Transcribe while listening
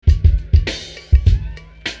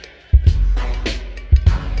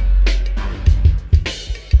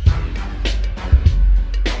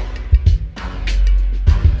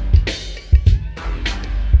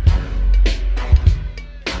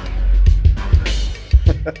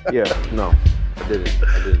Yeah, no, I didn't.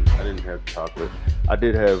 I didn't have chocolate. I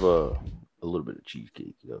did have a little bit of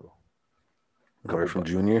cheesecake, though. Where Couple from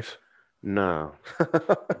bites. Juniors? Nah,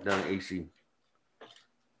 down in AC.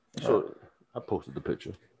 Uh, So I posted the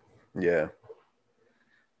picture. yeah,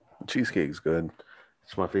 cheesecake's good.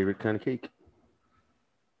 It's my favorite kind of cake.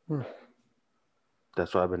 Hmm.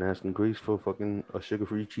 That's why I've been asking Grace for fucking a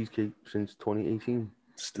sugar-free cheesecake since 2018.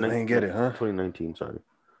 Still ain't get No, it, huh? 2019, sorry.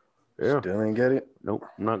 Yeah, Still ain't get it. nope,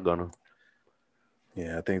 not gonna.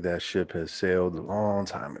 Yeah, I think that ship has sailed a long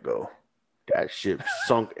time ago. That ship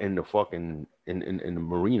sunk in the fucking in the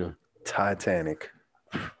marina. Titanic.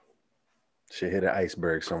 Shit hit an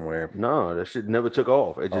iceberg somewhere. No, that shit never took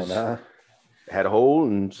off. It Oh just nah. had a hole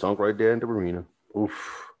and sunk right there in the marina,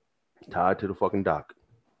 Oof. tied to the fucking dock.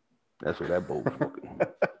 That's where that boat fucking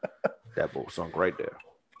that boat sunk right there.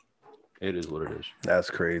 It is what it is. That's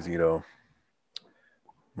crazy though.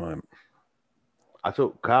 My, I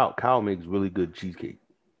told Kyle makes really good cheesecake.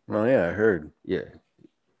 oh yeah, I heard. Yeah,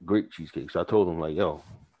 great cheesecake. So I told him like, yo,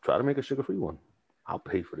 try to make a sugar free one. I'll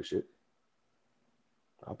pay for the shit.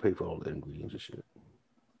 I'll pay for all the ingredients and shit.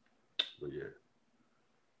 But yeah,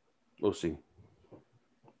 we'll see.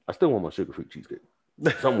 I still want my sugar free cheesecake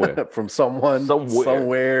somewhere. From someone,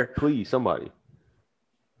 somewhere. Please, somebody.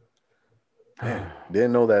 Man,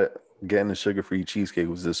 didn't know that getting a sugar-free cheesecake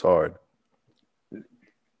was this hard.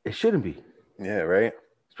 It shouldn't be, Yeah, right?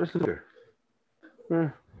 especially here. Eh.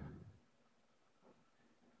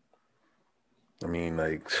 I mean,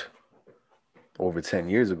 like over 10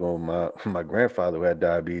 years ago, my grandfather who had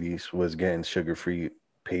diabetes was getting sugar-free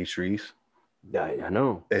pastries. I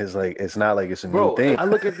know, It's like it's not like it's a new bro. thing. I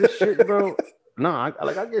look at this shit, bro. No, I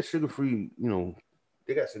get sugar free. You know,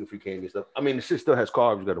 they got sugar free candy and stuff. I mean, the shit still has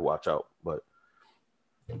carbs. You got to watch out, but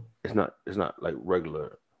it's not like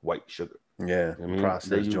regular white sugar. Yeah, I mean,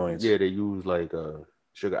 processed joints. they use like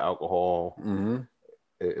sugar alcohol. Mm-hmm.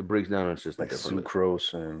 It breaks down in system Like differently.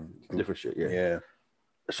 sucrose and Different shit. Yeah. Yeah.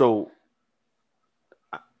 So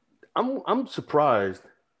I'm surprised.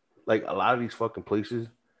 Like a lot of these fucking places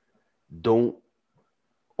don't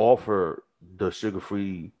offer the sugar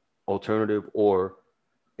free alternative or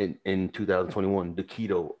in 2021 the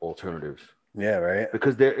keto alternatives. Yeah, right.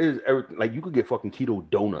 Because there is everything. Like you could get fucking keto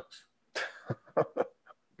donuts.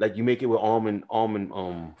 Like you make it with almond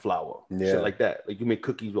flour, Yeah. shit like that. Like you make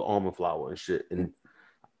cookies with almond flour and shit. And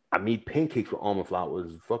I made pancakes with almond flour.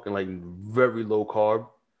 It's fucking like very low carb,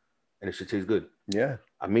 and it shit tastes good. Yeah.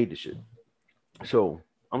 I made the shit. So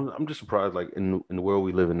I'm just surprised, like in the world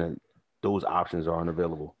we live in, that those options aren't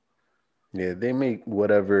available. Yeah, they make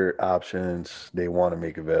whatever options they want to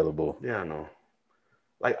make available. Yeah, I know.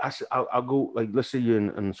 Like I'll go. Like let's say you're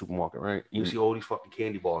in the supermarket, right? You see all these fucking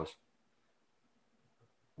candy bars.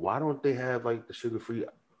 Why don't they have like the sugar free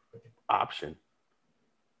option?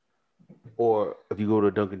 Or if you go to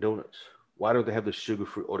Dunkin' Donuts, why don't they have the sugar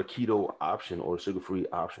free or the keto option or the sugar free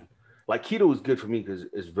option? Like keto is good for me because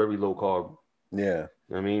it's very low carb. Yeah. You know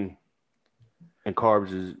what I mean, and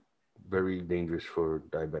carbs is very dangerous for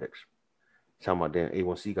diabetics. That's how my damn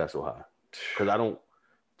A1C got so high. Because I don't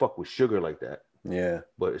fuck with sugar like that. Yeah.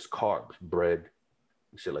 But it's carbs, bread,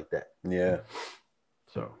 and shit like that. Yeah.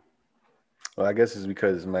 So. Well, I guess it's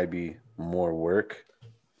because it might be more work.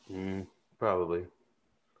 Probably.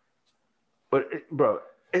 But, bro,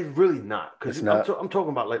 it's really not. Because I'm talking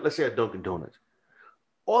about, like, let's say at Dunkin' Donuts.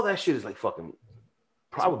 All that shit is, like, fucking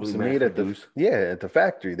probably made at the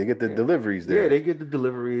factory. They get the deliveries there. Yeah, they get the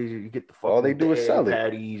deliveries. You get the fucking all they do is sell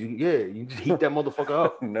patties. You just heat that motherfucker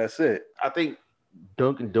up. And that's it. I think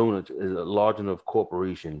Dunkin' Donuts is a large enough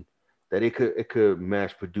corporation that it could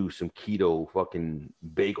mass produce some keto fucking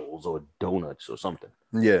bagels or donuts or something.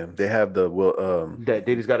 Yeah, they have that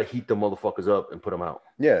they just got to heat the motherfuckers up and put them out.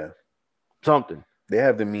 Yeah, something. They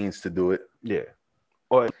have the means to do it. Yeah,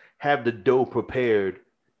 or have the dough prepared,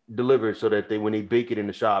 delivered so that when they bake it in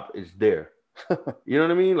the shop, it's there. You know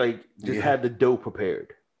what I mean? Like just have the dough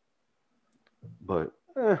prepared. But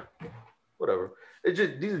whatever. It's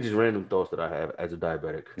just these are just random thoughts that I have as a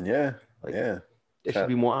diabetic. Yeah, like, yeah. There should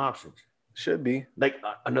be more options. Should be. Like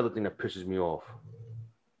another thing that pisses me off.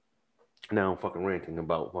 Now I'm fucking ranting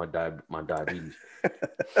about my diabetes.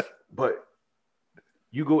 But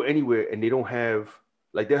you go anywhere and they don't have,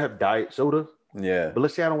 like, they'll have diet soda. Yeah. But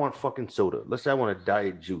let's say I don't want fucking soda. Let's say I want a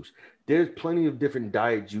diet juice. There's plenty of different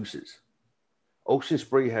diet juices. Ocean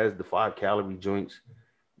Spray has the 5-calorie joints,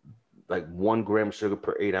 like 1 gram of sugar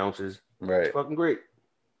per 8 ounces. Right. It's fucking great.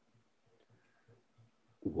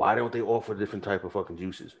 Why don't they offer different type of fucking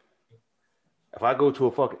juices? If I go to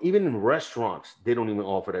a fucking, even in restaurants, they don't even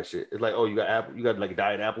offer that shit. It's like, oh, you got apple, you got like a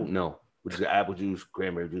diet apple? No. We just got apple juice,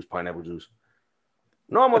 cranberry juice, pineapple juice.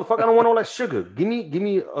 No, motherfucker, I don't want all that sugar. Give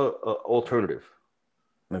me a alternative.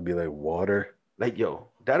 Maybe like water. Like, yo,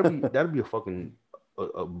 that'd be a fucking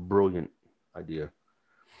a brilliant idea.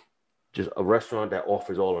 Just a restaurant that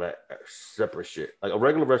offers all of that separate shit, like a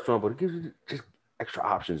regular restaurant, but it gives you just extra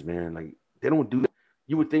options, man. Like they don't do that.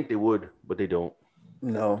 You would think they would, but they don't.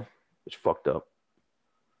 No. It's fucked up.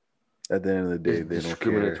 At the end of the day, It's they don't care.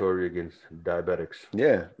 discriminatory against diabetics.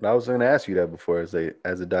 Yeah, I was going to ask you that before. As a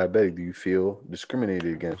diabetic, do you feel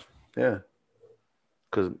discriminated against? Yeah.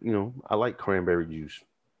 Because I like cranberry juice.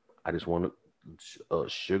 I just want a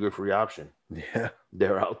sugar-free option. Yeah.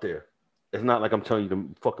 They're out there. It's not like I'm telling you to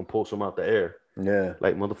fucking pull some out the air. Yeah.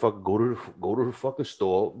 Like, motherfucker, go to the fucking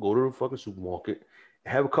store, go to the fucking supermarket,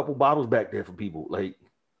 have a couple bottles back there for people. Like,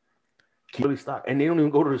 keep really stock. And they don't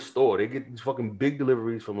even go to the store. They get these fucking big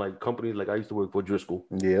deliveries from like companies like I used to work for, Driscoll.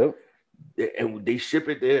 Yep. And they ship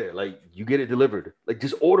it there. Like, you get it delivered. Like,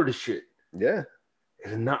 just order the shit. Yeah.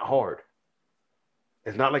 It's not hard.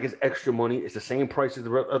 It's not like it's extra money. It's the same price as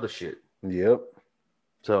the other shit. Yep.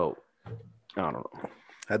 So, I don't know.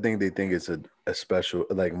 I think they think it's a special,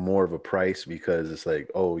 like more of a price because it's like,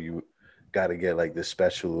 oh, you got to get like the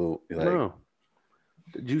special. Like, no.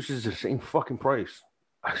 The juice is the same fucking price.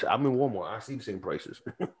 I'm in Walmart. I see the same prices.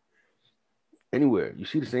 Anywhere. You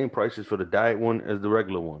see the same prices for the diet one as the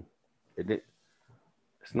regular one. It's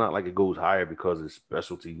not like it goes higher because it's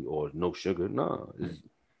specialty or no sugar. No. It's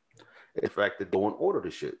the fact that don't order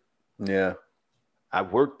the shit. Yeah.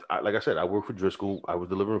 Like I said, I worked for Driscoll. I was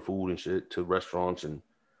delivering food and shit to restaurants and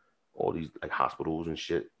all these like hospitals and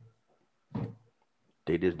shit.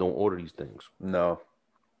 They just don't order these things. No.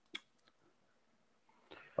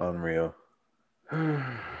 Unreal.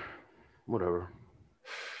 Whatever.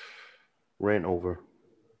 Ran over.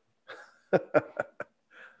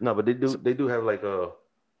 No, but they do have like a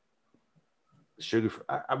sugar.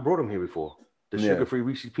 I brought them here before. The sugar-free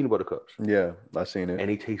Reese's peanut butter cups. Yeah, I seen it. And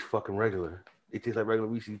they taste fucking regular. It tastes like regular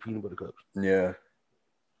Reese's peanut butter cups. Yeah.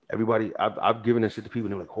 Everybody, I've given that shit to people,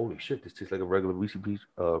 and they're like, "Holy shit, this tastes like a regular Reese's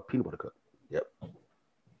peanut butter cup." Yep,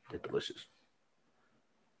 they're delicious.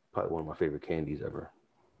 Probably one of my favorite candies ever.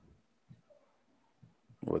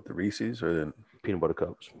 What, the Reese's or the peanut butter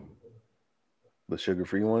cups? The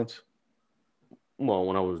sugar-free ones? Well,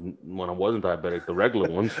 when I wasn't diabetic, the regular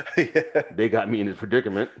ones, they got me in this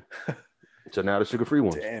predicament. So now the sugar-free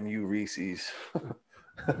ones. Damn you, Reese's.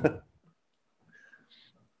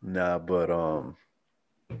 Nah, but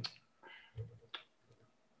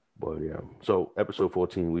yeah. So episode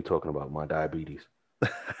 14, we talking about my diabetes.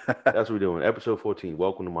 That's what we're doing. Episode 14.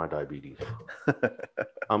 Welcome to my diabetes.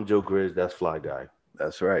 I'm Joe Grizz. That's Fly Guy.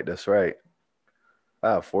 That's right. That's right.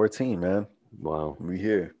 Wow, 14, man. Wow. We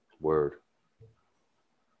here. Word.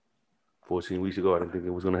 14 weeks ago, I didn't think it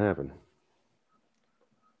was going to happen.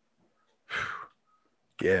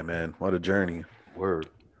 Yeah, man. What a journey. Word.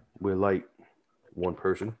 We're like one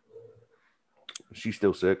person. She's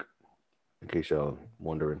still sick, in case y'all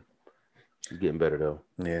wondering. She's getting better, though.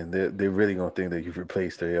 Yeah, they're really going to think that you've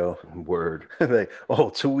replaced her, yo. Word. Like,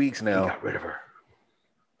 2 weeks now. He got rid of her.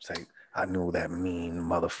 It's like, I knew that mean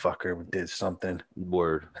motherfucker did something.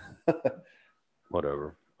 Word.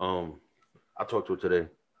 Whatever. I talked to her today.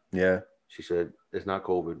 Yeah. She said it's not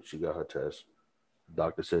COVID. She got her test.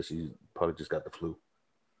 Doctor says she probably just got the flu.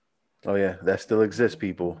 Oh yeah, that still exists,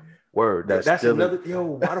 people. Word. That's another. Yo,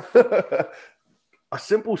 why the fuck? A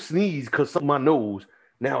simple sneeze because something in my nose.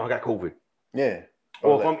 Now I got COVID. Yeah.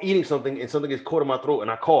 Or if I'm eating something and something gets caught in my throat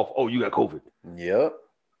and I cough, oh, you got COVID. Yep.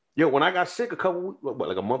 Yo, when I got sick a couple,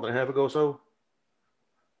 like a month and a half ago or so,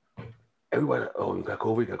 everybody, oh, you got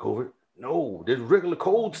COVID, you got COVID. No, there's regular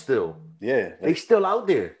colds still. Yeah. They still out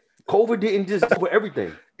there. COVID didn't just over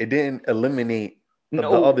everything. It didn't eliminate the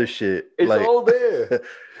other shit. It's like, all there.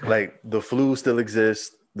 Like the flu still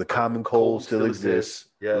exists. The common cold still exists.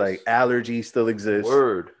 Yes. Like allergies still exist.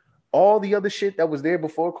 Word. All the other shit that was there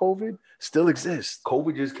before COVID still exists.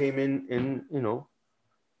 COVID just came in and,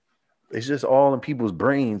 it's just all in people's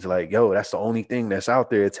brains. Like, yo, that's the only thing that's out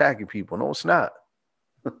there attacking people. No, it's not.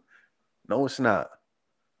 No, it's not.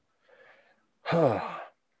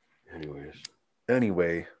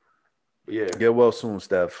 Anyway. Yeah. Get well soon,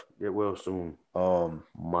 Steph. Get well soon.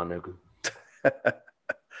 My nigga.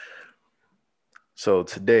 So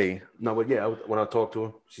today. No, but yeah, when I talked to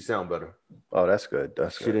her, she sounded better. Oh, that's good.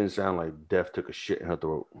 She didn't sound like death took a shit in her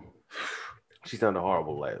throat. She sounded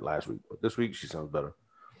horrible like last week, but this week she sounds better.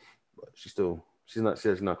 But she's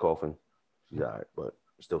not coughing. She's all right, but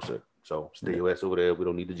still sick. So stay your ass over there. We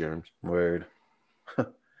don't need the germs. Word.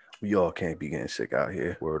 We all can't be getting sick out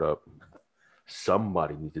here. Word up.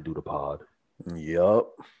 Somebody needs to do the pod.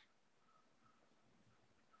 Yup.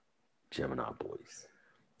 Gemini boys.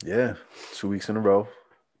 Yeah, 2 weeks in a row,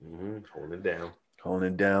 Holding it down. holding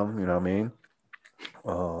it down. You know what I mean?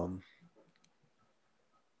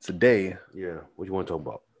 Today, Yeah. What you want to talk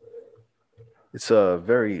about? it's a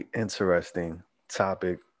very interesting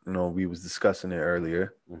topic. You know, we was discussing it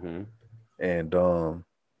earlier, Mm-hmm. and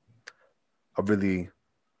I really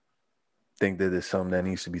think that it's something that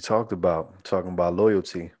needs to be talked about. Talking about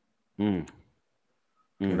loyalty. Mm.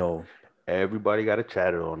 You Mm. know, Everybody got a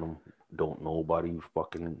chatter on them. Don't nobody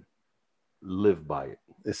fucking live by it.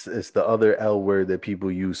 it's the other L word that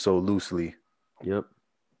people use so loosely. Yep.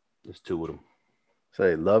 There's two of them.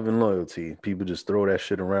 Say love and loyalty. People just throw that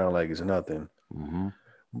shit around like it's nothing. Mm-hmm.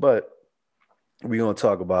 But we're gonna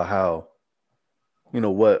talk about how,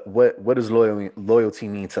 what does loyalty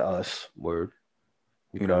mean to us? Word.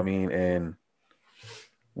 You know what I Okay. mean? And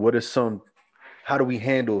what is some how do we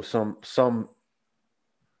handle some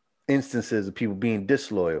instances of people being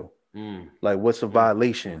disloyal? Mm. Like what's a Mm.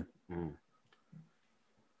 violation? Mm.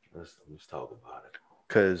 Let's talk about it.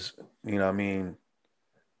 Because, you know what I mean,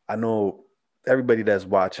 I know everybody that's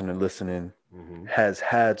watching and listening Mm-hmm. has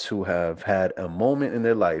had to have had a moment in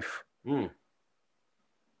their life Mm.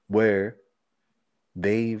 where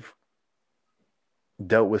they've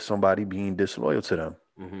dealt with somebody being disloyal to them.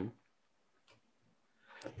 Mm-hmm.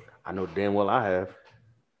 I know damn well I have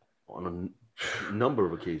on a number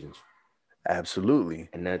of occasions. Absolutely.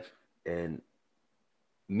 And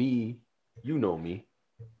me, you know me.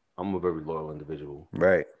 I'm a very loyal individual.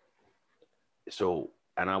 Right. So,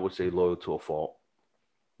 and I would say loyal to a fault,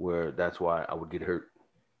 where that's why I would get hurt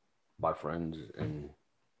by friends and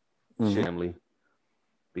Mm-hmm. family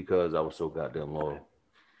because I was so goddamn loyal.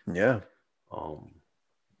 Yeah. Um,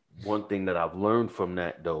 one thing that I've learned from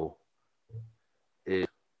that though is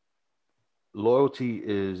loyalty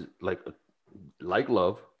is like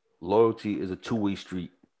love. Loyalty is a two-way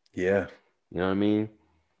street. Yeah. You know what I mean?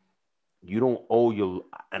 You don't owe your,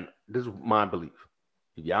 and this is my belief.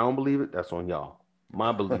 If y'all don't believe it, that's on y'all.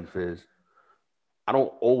 My belief is I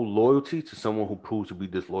don't owe loyalty to someone who proves to be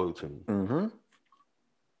disloyal to me. Mm-hmm.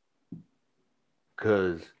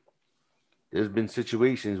 Because there's been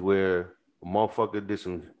situations where a motherfucker did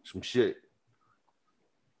some shit,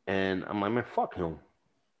 and I'm like, man, fuck him. You know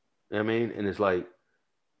what I mean? And it's like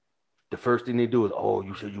the first thing they do is, oh,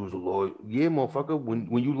 you said you was a loyal. Yeah, motherfucker.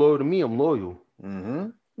 When you loyal to me, I'm loyal. Mm-hmm.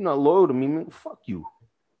 You're not loyal to me, man. Fuck you.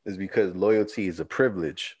 It's because loyalty is a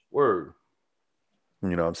privilege. Word. You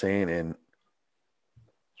know what I'm saying? And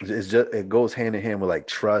it goes hand in hand with like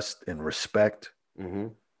trust and respect. Mm-hmm.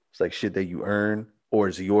 It's like shit that you earn or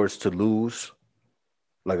is yours to lose.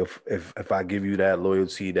 Like if I give you that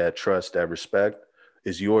loyalty, that trust, that respect,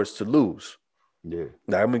 is yours to lose. Yeah.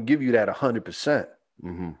 Now I'm gonna give you that 100%.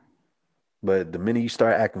 Mm-hmm. But the minute you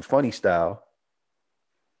start acting funny style,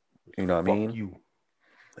 you know what I Fuck mean? you.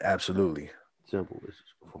 Absolutely. Simple. It's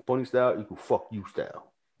from funny style equal fuck you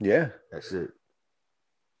style. Yeah. That's it.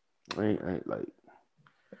 I ain't like,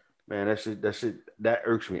 man, that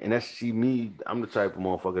irks me. And see me, I'm the type of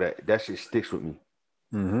motherfucker that shit sticks with me.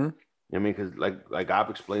 Mm-hmm. You know what I mean? Because like I've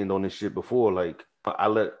explained on this shit before, like I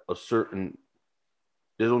let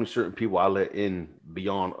there's only certain people I let in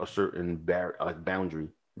beyond a certain boundary.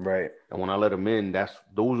 Right. And when I let them in,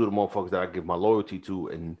 those are the motherfuckers that I give my loyalty to.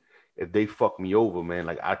 And if they fuck me over, man,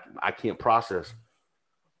 like I can't process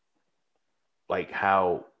like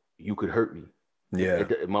how you could hurt me. Yeah.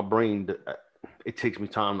 My brain, it takes me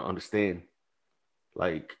time to understand,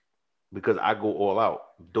 like, because I go all out.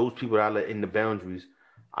 Those people that I let in the boundaries,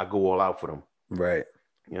 I go all out for them. Right.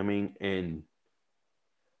 You know what I mean? And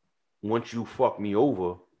once you fuck me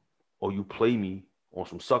over or you play me on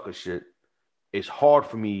some sucker shit, it's hard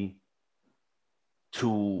for me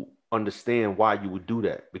to understand why you would do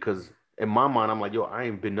that. Because in my mind, I'm like, yo, I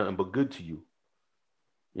ain't been nothing but good to you.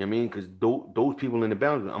 You know what I mean? Because those people in the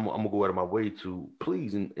boundaries, I'm gonna go out of my way to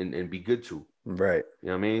please and be good to. Right. You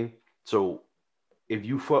know what I mean? So if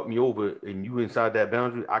you fuck me over and you inside that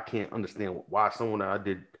boundary, I can't understand why someone that I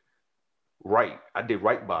did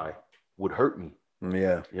right by would hurt me. Yeah. You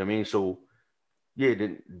know what I mean? So yeah,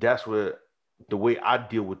 then that's where the way I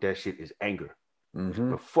deal with that shit is anger.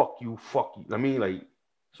 Mm-hmm. But fuck you. I mean, like,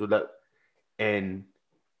 so that, and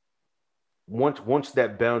once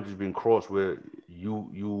that boundary's been crossed where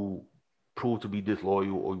you prove to be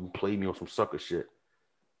disloyal or you play me on some sucker shit,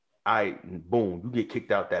 boom, you get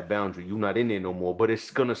kicked out that boundary. You're not in there no more, but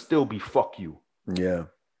it's gonna still be fuck you. Yeah.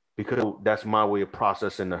 Because that's my way of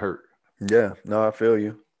processing the hurt. Yeah. No, I feel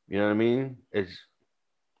you. You know what I mean? It's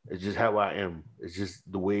just how I am. It's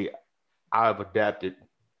just the way I've adapted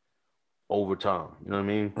over time. You know what I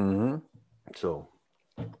mean? Mm-hmm. So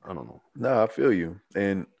I don't know. No, I feel you.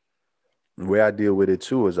 And The way I deal with it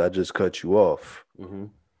too is I just cut you off. Mm-hmm.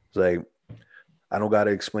 It's like I don't gotta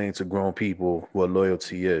explain to grown people what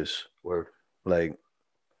loyalty is. Word. Like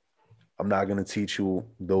I'm not gonna teach you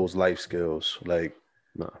those life skills. Like,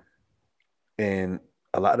 No. and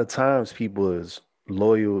a lot of times people is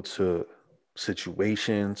loyal to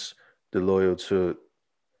situations, they're loyal to,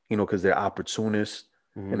 because they're opportunists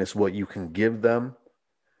Mm-hmm. and it's what you can give them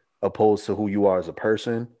opposed to who you are as a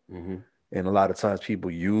person. Mm-hmm. And a lot of times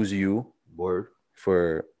people use you Word.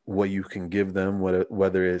 for what you can give them,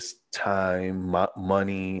 whether it's time,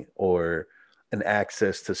 money, or an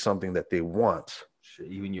access to something that they want. Shit,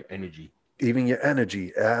 even your energy. Even your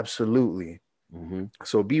energy, absolutely. Mm-hmm.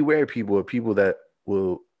 So beware people that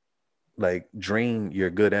will like drain your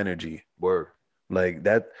good energy. Word. Like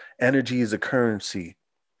that energy is a currency.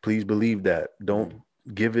 Please believe that. Don't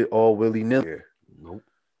give it all willy-nilly. Nope.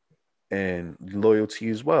 And loyalty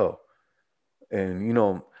as well. And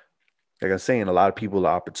like I'm saying, a lot of people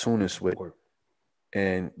are opportunists with it.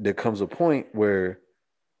 And there comes a point where,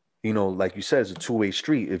 like you said, it's a two-way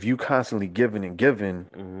street. If you constantly giving and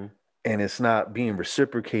giving and it's not being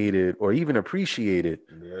reciprocated or even appreciated,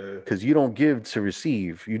 because you don't give to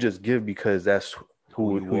receive, you just give because that's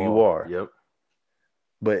who you are. Yep.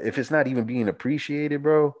 But if it's not even being appreciated,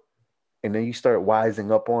 bro, and then you start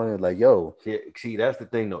wising up on it, like, yo. See, that's the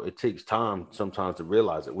thing, though. It takes time sometimes to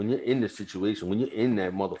realize it. When you're in this situation, when you're in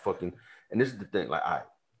that motherfucking, and this is the thing, like,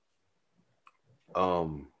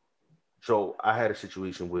 so I had a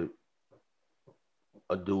situation with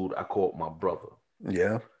a dude I called my brother.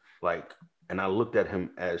 Yeah. Like, and I looked at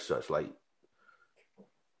him as such. Like,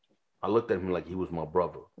 I looked at him like he was my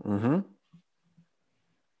brother. Mm-hmm.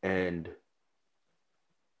 And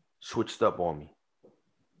switched up on me,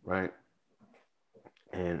 right?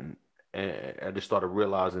 And I just started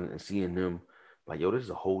realizing and seeing him like, yo, this is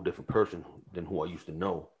a whole different person than who I used to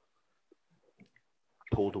know.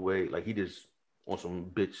 Pulled away, like he just on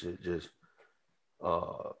some bitch that just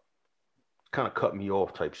kind of cut me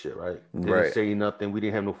off type shit, right? Didn't say nothing. We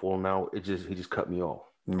didn't have no falling out. He just cut me off.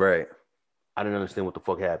 Right. I didn't understand what the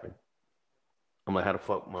fuck happened. I'm like, how the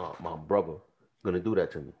fuck my brother gonna do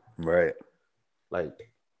that to me? Right. Like,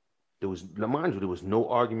 mind you, there was no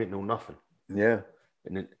argument, no nothing. Yeah.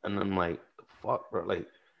 And I'm like, fuck, bro. Like,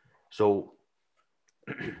 so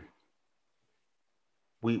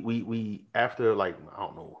we after, like, I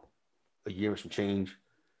don't know, a year and some change,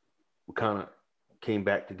 we kind of came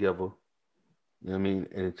back together. You know what I mean?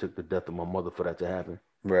 And it took the death of my mother for that to happen.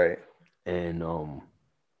 Right. And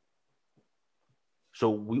so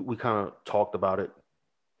we kind of talked about it.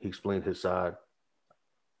 He explained his side.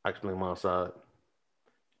 I explained my side.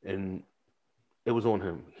 And it was on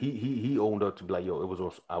him. He owned up to be like, yo,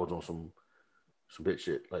 I was on some bitch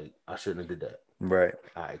shit. Like, I shouldn't have did that. Right.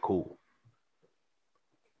 All right, cool.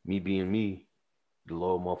 Me being me, the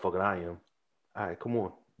loyal motherfucker I am. All right, come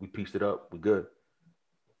on. We pieced it up. We good.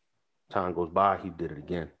 Time goes by. He did it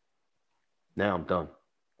again. Now I'm done.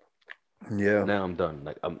 Yeah. Now I'm done.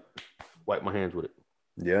 Like, I'm wipe my hands with it.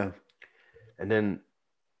 Yeah. And then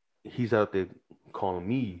he's out there calling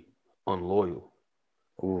me unloyal.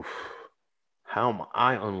 Oof. How am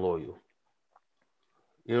I unloyal?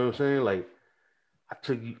 You know what I'm saying? Like, I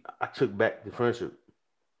took back the friendship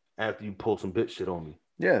after you pulled some bitch shit on me.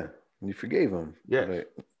 Yeah. You forgave him. Yes. Like,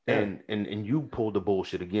 yeah. And you pulled the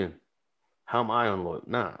bullshit again. How am I unloyal?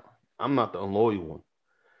 Nah, I'm not the unloyal one.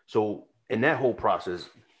 So in that whole process,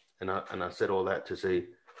 and I said all that to say,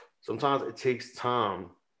 sometimes it takes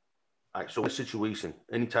time. Like, so in a situation,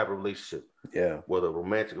 any type of relationship, yeah, whether a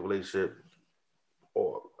romantic relationship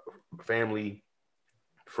or family,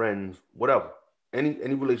 friends, whatever, any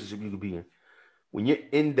relationship you could be in, when you're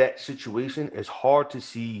in that situation, it's hard to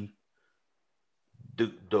see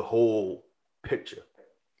the whole picture.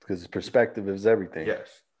 Because perspective is everything.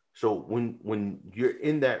 Yes. So when you're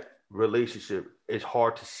in that relationship, it's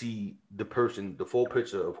hard to see the person, the full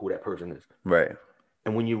picture of who that person is. Right.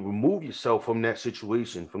 And when you remove yourself from that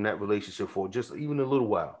situation, from that relationship for just even a little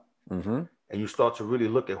while, and you start to really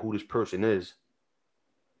look at who this person is,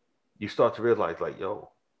 you start to realize, like, yo,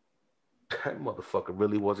 that motherfucker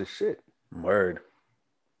really wasn't shit. Word.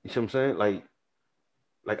 You see what I'm saying?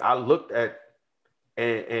 Like I looked at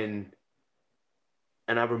and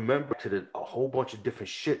I remember a whole bunch of different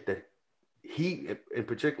shit that he, in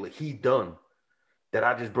particular, he done that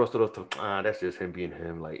I just brushed it off to, that's just him being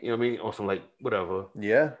him. Like, you know what I mean? On some, like, whatever.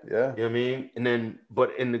 Yeah, yeah. You know what I mean? And then,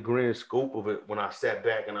 but in the grand scope of it, when I sat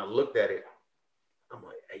back and I looked at it, I'm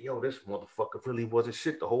like, hey, yo, this motherfucker really wasn't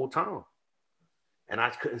shit the whole time. And I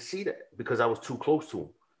couldn't see that because I was too close to him.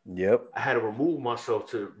 Yep. I had to remove myself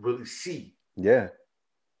to really see. Yeah.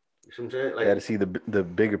 You see what I'm saying? Like, got to see the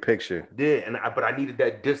bigger picture. Yeah, but I needed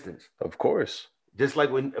that distance. Of course. Just like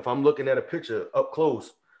if I'm looking at a picture up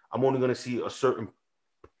close, I'm only going to see a certain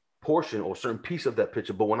portion or a certain piece of that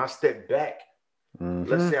picture. But when I step back,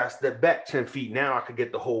 let's say I step back 10 feet, now I could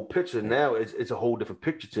get the whole picture. Now it's a whole different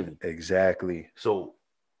picture to me. Exactly. So,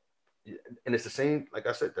 and it's the same, like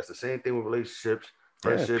I said, that's the same thing with relationships,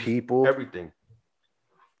 friendships, people, everything.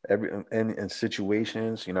 And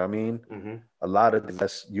situations, you know what I mean? A lot of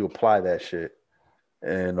that's, you apply that shit.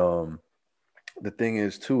 And the thing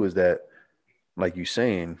is too is that, like you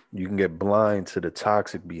saying, you can get blind to the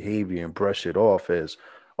toxic behavior and brush it off as,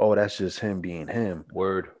 oh, that's just him being him.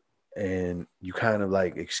 Word. And you kind of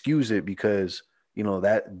like excuse it because, you know,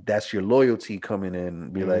 that's your loyalty coming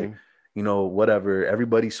in. Be like, you know, whatever,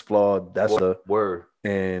 everybody's flawed. That's a word.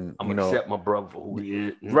 And I'm gonna accept my brother for who he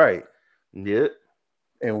is. Right. Yeah.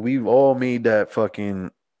 And we've all made that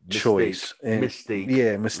fucking choice. Mistake.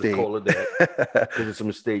 Yeah, mistake. Let's call it that. Because it's a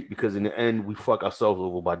mistake. Because in the end, we fuck ourselves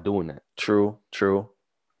over by doing that. True.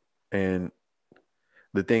 And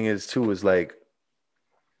the thing is too is like,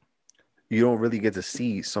 you don't really get to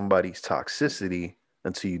see somebody's toxicity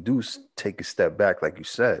until you do take a step back, like you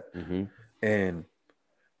said. And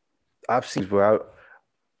I've seen where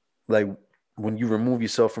like when you remove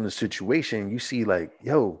yourself from the situation, you see like,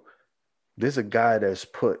 yo, there's a guy that's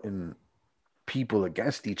putting people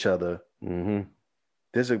against each other.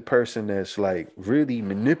 There's a person that's like really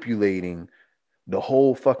manipulating the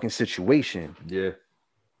whole fucking situation. Yeah.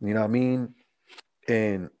 You know what I mean?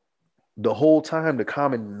 And the whole time, the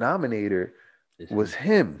common denominator was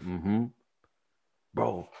him.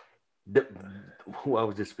 Bro, who I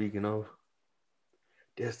was just speaking of,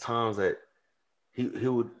 there's times that he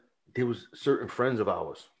would, there was certain friends of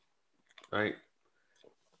ours, right?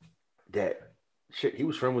 That shit, he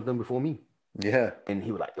was friend with them before me. Yeah. And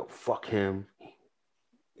he was like, yo, fuck him.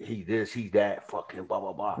 He this, he that, fuck him, blah,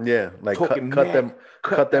 blah, blah. Yeah, like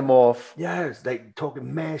cut them off. Yes, like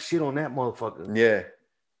talking mad shit on that motherfucker. Yeah.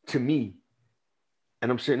 To me.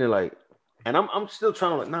 And I'm sitting there like, and I'm still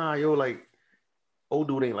trying to like, nah, yo, like, old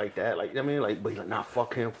dude ain't like that. Like, I mean, like, but he's like, nah,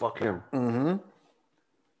 fuck him. And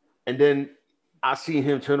then I see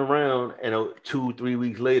him turn around and 2-3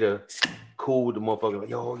 weeks later, cool with the motherfucker, like,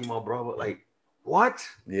 yo, you my brother. Like, what?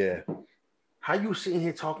 Yeah. How you sitting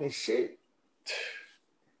here talking shit?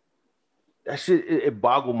 That shit, it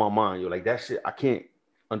boggled my mind, yo. Like, that shit, I can't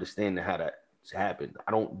understand how that's happened.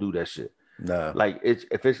 I don't do that shit. Nah. Like,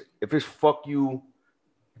 if it's fuck you,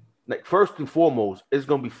 like, first and foremost, it's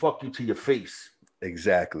gonna be fuck you to your face.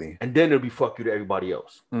 Exactly. And then it'll be fuck you to everybody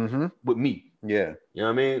else. With me. Yeah. You know what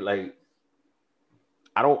I mean? Like,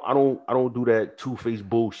 I don't do that two-faced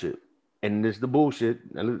bullshit. And this is the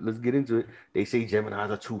bullshit. Now let's get into it. They say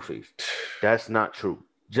Geminis are two-faced. That's not true.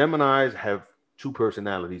 Geminis have two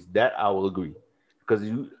personalities. That I will agree. Because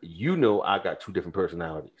you know I got two different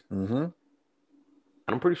personalities. And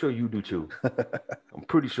I'm pretty sure you do too.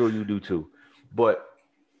 But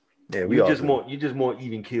yeah, you're just more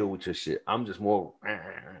even keel with your shit. I'm just more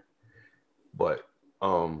but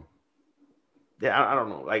yeah, I don't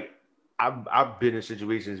know. Like, I've been in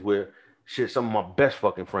situations where shit, some of my best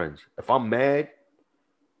fucking friends, if I'm mad,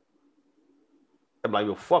 I'm like,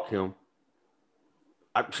 yo, fuck him.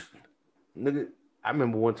 Nigga, I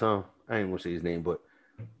remember one time, I ain't gonna say his name, but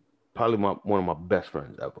probably one of my best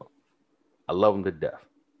friends ever. I love him to death.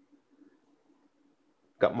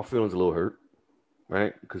 Got my feelings a little hurt,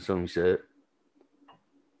 right? Because something he said.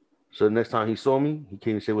 So the next time he saw me, he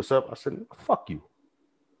came and said, what's up? I said, fuck you.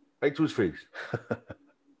 Right to his face.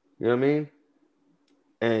 You know what I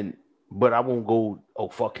mean? But I won't go, oh,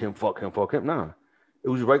 fuck him. Nah. It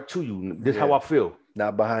was right to you. This is how I feel.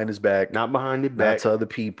 Not behind his back. Not behind his back. Not to other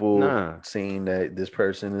people. Nah. Saying that this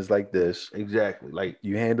person is like this. Exactly. Like,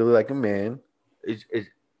 you handle it like a man. It's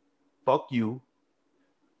fuck you.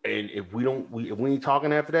 And if we ain't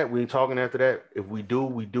talking after that, we ain't talking after that. If we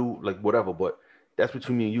do, like whatever. But that's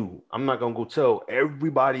between me and you. I'm not gonna go tell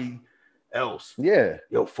everybody else. Yeah.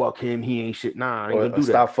 Yo, fuck him. He ain't shit. Nah, I ain't gonna do that.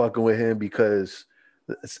 Stop fucking with him because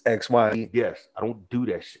it's X, Y. Yes, I don't do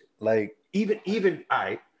that shit. Like even all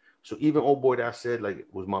right. So even old boy that I said like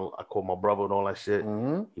was I called my brother and all that shit.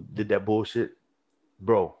 He did that bullshit,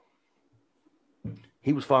 bro.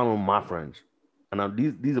 He was following my friends, and now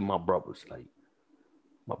these are my brothers, like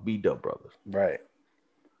my B-Dub brothers, right?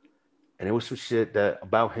 And there was some shit that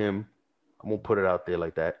about him. I won't put it out there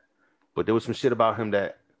like that, but there was some shit about him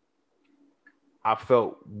that I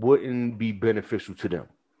felt wouldn't be beneficial to them.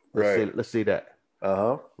 Let's say that.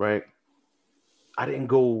 Right. I didn't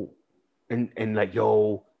go and like,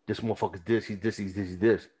 yo, this motherfucker's this, he's this. You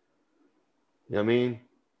know what I mean?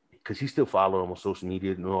 because he still followed him on social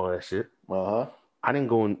media and all that shit. I didn't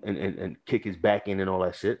go and kick his back in and all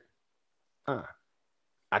that shit.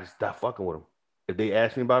 I just stopped fucking with him. If they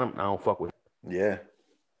ask me about him, I don't fuck with him. Yeah.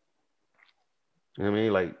 You know what I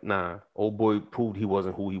mean? Like, nah, old boy proved he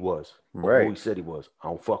wasn't who he was. Or Right. who he said he was. I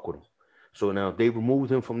don't fuck with him. So now if they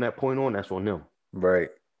removed him from that point on, that's on them. Right.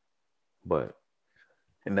 But.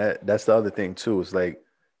 And that's the other thing too. It's like,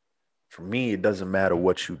 for me, it doesn't matter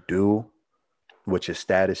what you do, what your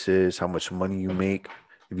status is, how much money you make.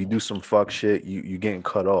 If you do some fuck shit, you getting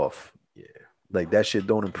cut off. Yeah. Like, that shit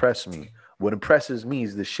don't impress me. What impresses me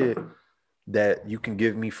is the shit that you can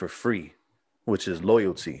give me for free, which is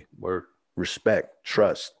loyalty, word, respect,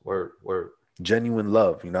 trust, word, genuine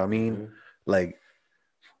love. You know what I mean? Mm-hmm. Like,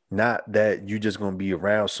 not that you just gonna be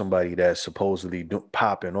around somebody that's supposedly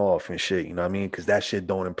popping off and shit. You know what I mean? Because that shit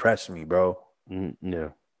don't impress me, bro. Yeah.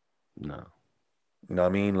 No. You know what I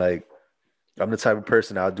mean? Like, I'm the type of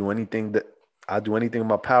person I'll do anything in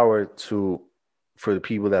my power for the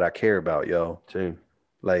people that I care about, yo. Same.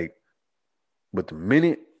 Like, but the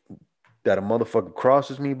minute that a motherfucker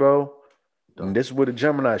crosses me, bro, and this is where the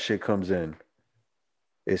Gemini shit comes in.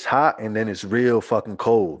 It's hot and then it's real fucking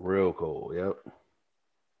cold. Real cold, yep.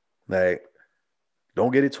 Like,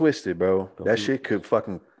 don't get it twisted, bro. That shit could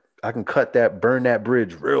I can burn that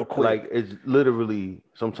bridge real quick. Like, it's literally,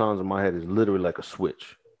 sometimes in my head, it's literally like a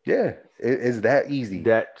switch. Yeah, it's that easy.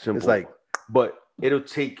 That simple. It's like, but it'll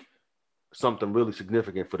take something really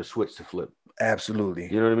significant for the switch to flip. Absolutely.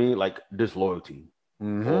 You know what I mean? Like disloyalty.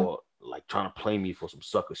 Or like trying to play me for some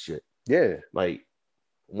sucker shit. Yeah. Like,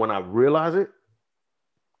 when I realize it,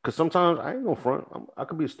 because sometimes I ain't gonna front. I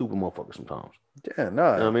could be a stupid motherfucker sometimes. Yeah,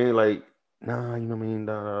 nah. You know what I mean? Like, nah, you know what I mean?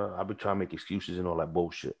 I be trying to make excuses and all that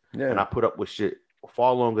bullshit. Yeah. And I put up with shit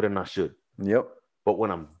far longer than I should. Yep. But when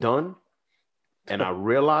I'm done and I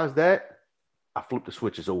realize that, I flip the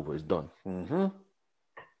switch, it's over, it's done. And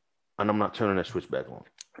I'm not turning that switch back on.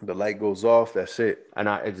 The light goes off, that's it. And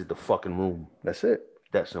I exit the fucking room. That's it.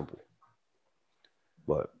 That simple.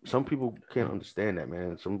 But some people can't understand that,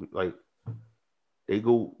 man. Some, like, they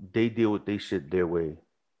deal with their shit their way.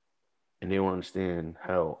 And they don't understand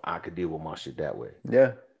how I could deal with my shit that way.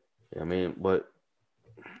 Yeah. You know what I mean? But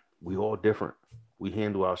we all different. We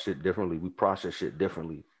handle our shit differently. We process shit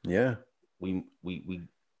differently. Yeah. We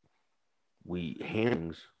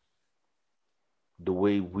handle the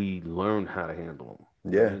way we learn how to handle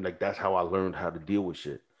them. Yeah. I mean? Like, that's how I learned how to deal with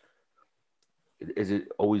shit. Is it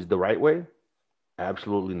always the right way?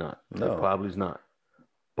 Absolutely not. No. It probably is not.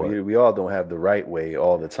 But we all don't have the right way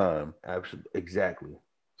all the time. Absolutely. Exactly.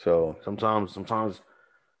 So sometimes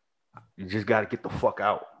you just got to get the fuck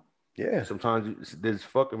out. Yeah. Sometimes there's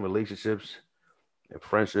fucking relationships and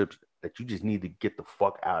friendships that you just need to get the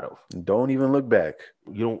fuck out of. Don't even look back.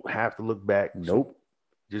 You don't have to look back. Nope.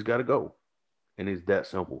 You just got to go. And it's that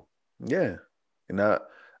simple. Yeah. And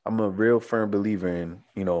I'm a real firm believer in,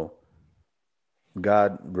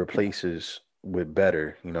 God replaces with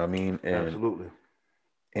better, you know what I mean? And, absolutely.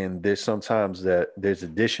 And there's sometimes there's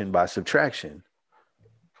addition by subtraction.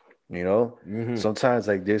 Sometimes,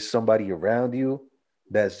 like, there's somebody around you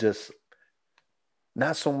that's just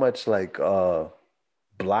not so much like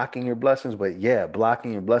blocking your blessings, but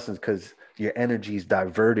blocking your blessings because your energy is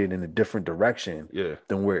diverted in a different direction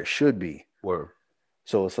than where it should be. Word.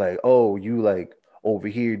 So it's like, oh, you like over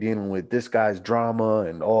here dealing with this guy's drama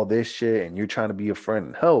and all this shit, and you're trying to be a friend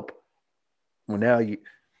and help. Well, now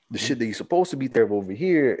the shit that you're supposed to be there over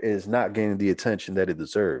here is not getting the attention that it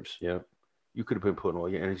deserves. Yeah. You could have been putting all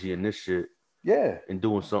your energy in this shit. Yeah. And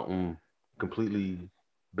doing something completely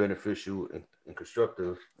beneficial and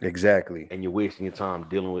constructive. Exactly. And you're wasting your time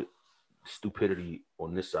dealing with stupidity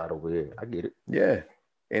on this side over there. I get it. Yeah.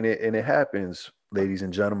 And it happens, ladies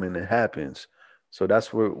and gentlemen, it happens. So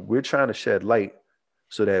that's where we're trying to shed light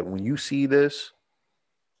so that when you see this,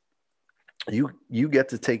 you get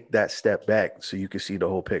to take that step back so you can see the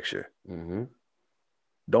whole picture.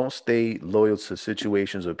 Don't stay loyal to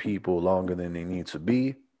situations or people longer than they need to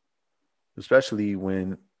be, especially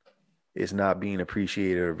when it's not being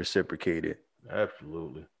appreciated or reciprocated.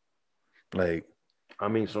 Absolutely. Like, I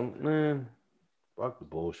mean, fuck the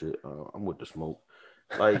bullshit. I'm with the smoke.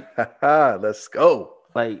 Like, let's go.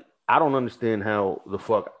 Like, I don't understand how the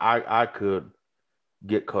fuck I could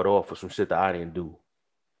get cut off for some shit that I didn't do.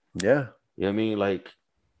 Yeah. You know what I mean? Like,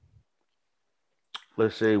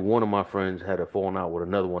 let's say one of my friends had a falling out with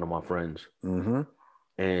another one of my friends.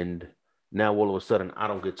 And now all of a sudden I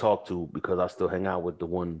don't get talked to because I still hang out with the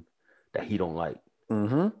one that he don't like.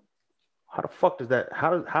 How the fuck does that,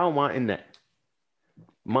 how am I in that?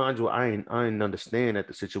 Mind you, I ain't understand that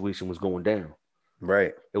the situation was going down.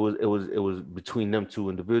 Right. It was between them two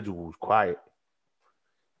individuals, quiet.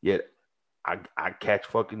 Yet I catch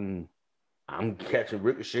fucking I'm catching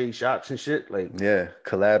ricochet shots and shit. Like, Yeah,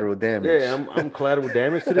 collateral damage. yeah, I'm collateral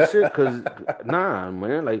damage to this shit. Cause nah,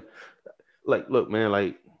 man, like look, man,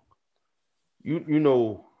 like you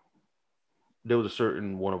know, there was a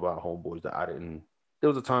certain one of our homeboys that I didn't. There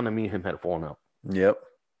was a time that me and him had a falling out, Yep.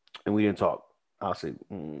 and we didn't talk. I'll say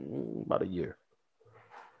about a year,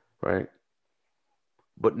 right?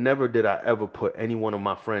 But never did I ever put any one of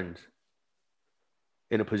my friends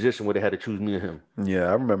in a position where they had to choose me or him. Yeah,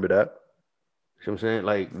 I remember that. You know what I'm saying?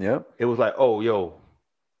 Like, Yep. it was like, oh, yo,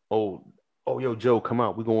 oh, yo, Joe, come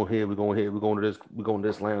out. We're going here. We're going here. We're going to this. We're going to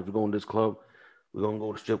this lounge. We're going to this club. We're going to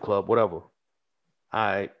go to strip club, whatever. All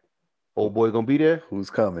right. Old boy going to be there? Who's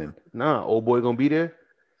coming? Nah, old boy going to be there?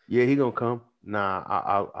 Yeah, he going to come.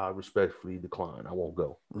 Nah, I respectfully decline. I won't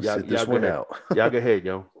go. Sit this one out. Y'all go ahead,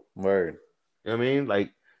 yo. Word. You know what I mean?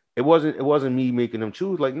 Like, it wasn't me making them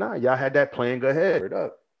choose. Like, nah, y'all had that plan. Go ahead. Word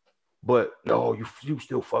up. But no, you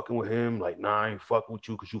still fucking with him. Like, nah, I ain't fucking with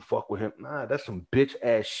you because you fuck with him. Nah, that's some bitch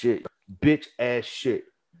ass shit. Bitch ass shit.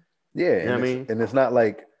 Yeah, you know what I mean? And it's not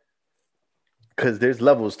like, because there's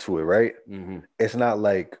levels to it, right? Mm-hmm. It's not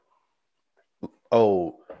like,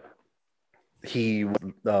 oh, he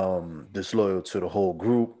disloyal to the whole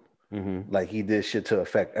group. Mm-hmm. Like he did shit to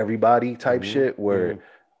affect everybody type Mm-hmm. shit where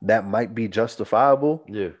that might be justifiable.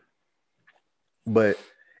 Yeah. But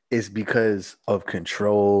it's because of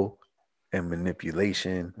control and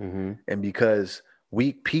manipulation and because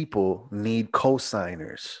weak people need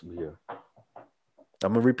cosigners. Yeah.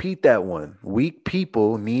 I'm going to repeat that one. Weak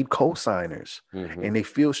people need cosigners and they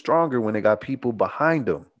feel stronger when they got people behind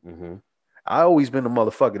them. I always been a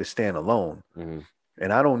motherfucker to stand alone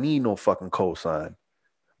and I don't need no fucking cosign.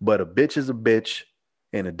 But a bitch is a bitch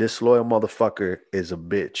and a disloyal motherfucker is a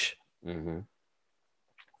bitch. And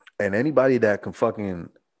anybody that can fucking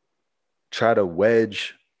try to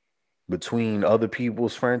wedge between other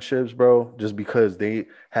people's friendships, bro, just because they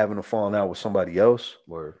having a falling out with somebody else,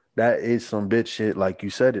 that is some bitch shit, like you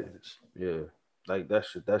said it is. Yeah, like that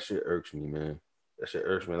shit irks me, man. That shit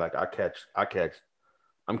irks me. Like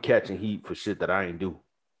I'm catching heat for shit that I ain't do.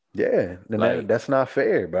 Yeah, like that's not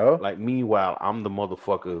fair, bro. Like, meanwhile, I'm the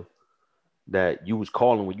motherfucker that you was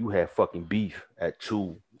calling when you had fucking beef at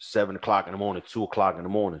 7 o'clock in the morning, 2 o'clock in the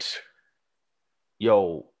morning.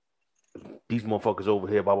 Yo, these motherfuckers over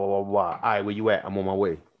here, blah, blah, blah, blah. All right, where you at? I'm on my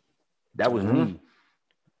way. That was me.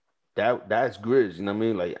 That's Grizz, you know what I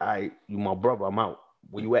mean? Like, all right, you my brother, I'm out.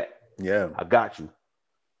 Where you at? Yeah. I got you. You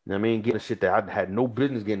know what I mean? Getting shit that I had no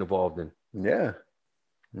business getting involved in. Yeah.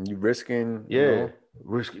 You risking, you know,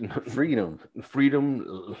 risking freedom,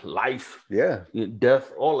 life, yeah, death,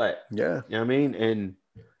 all that. Yeah. You know what I mean? And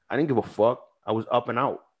I didn't give a fuck. I was up and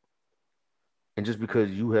out. And just because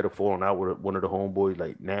you had a falling out with one of the homeboys,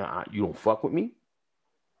 like, now you don't fuck with me?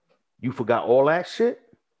 You forgot all that shit?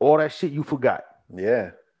 All that shit you forgot.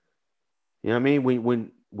 Yeah. You know what I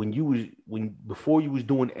mean? Before you was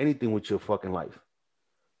doing anything with your fucking life,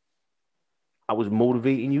 I was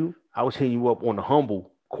motivating you. I was hitting you up on the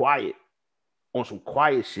humble, quiet, on some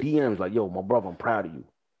quiet shit. DMs like, yo, my brother, I'm proud of you.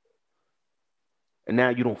 And now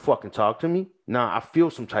you don't fucking talk to me? Nah, I feel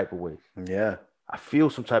some type of way. Yeah. I feel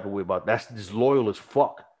some type of way about that. That's disloyal as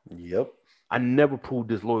fuck. Yep. I never proved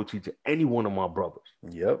disloyalty to any one of my brothers.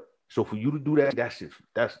 Yep. So for you to do that,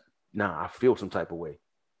 I feel some type of way.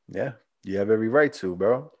 Yeah. You have every right to,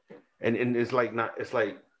 bro. And it's like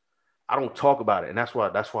I don't talk about it. And that's why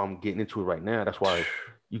I'm getting into it right now. That's why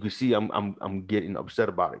you can see I'm getting upset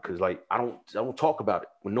about it. Cause like I don't talk about it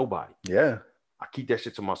with nobody. Yeah. I keep that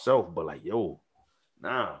shit to myself, but like, yo,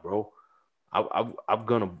 nah, bro. I've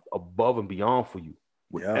gone above and beyond for you.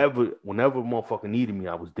 Whenever motherfucker needed me,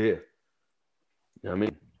 I was there. You know what I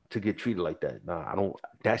mean? To get treated like that. Nah, I don't.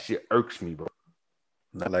 That shit irks me, bro.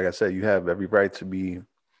 Like I said, you have every right to be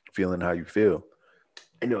feeling how you feel.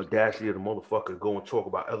 And the audacity of the motherfucker go and talk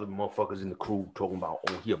about other motherfuckers in the crew, talking about,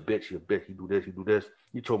 oh, he a bitch, he do this.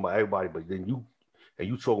 You talking about everybody, but then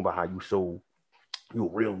you talking about how you a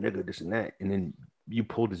real nigga, this and that, and then you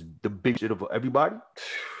pull the big shit of everybody.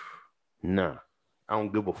 Nah, I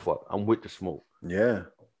don't give a fuck. I'm with the smoke. Yeah.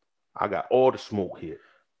 I got all the smoke here.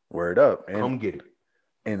 Word up. Come get it.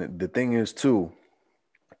 And the thing is, too,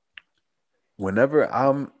 whenever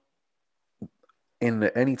I'm in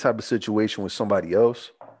any type of situation with somebody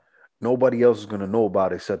else, nobody else is going to know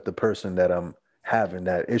about it except the person that I'm having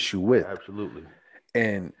that issue with. Absolutely.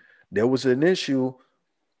 And there was an issue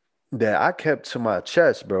that I kept to my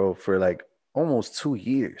chest, bro, for like almost 2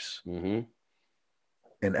 years.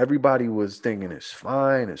 And everybody was thinking it's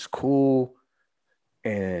fine, it's cool.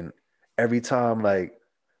 And every time, like,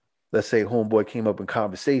 let's say homeboy came up in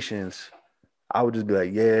conversations, I would just be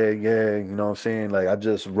like, yeah, you know what I'm saying? Like, I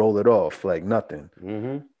just roll it off like nothing.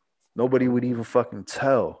 Mm-hmm. Nobody would even fucking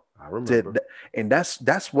tell. I remember. And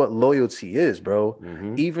that's what loyalty is, bro.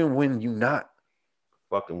 Mm-hmm. Even when you not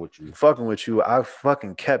fucking with you, I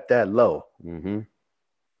fucking kept that low. Mm-hmm.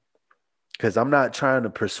 Because I'm not trying to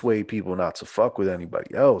persuade people not to fuck with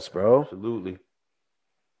anybody else, bro. Absolutely.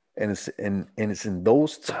 And it's in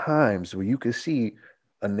those times where you can see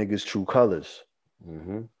a nigga's true colors.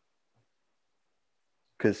 Mm-hmm.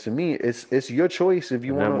 Because to me, it's your choice if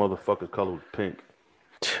you want. That motherfucker's color was pink.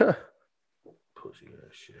 Pussy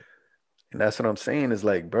ass shit. And that's what I'm saying is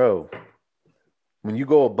like, bro, when you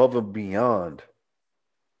go above and beyond,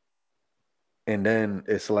 and then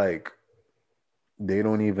it's like they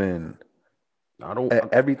don't even.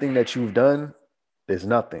 Everything that you've done is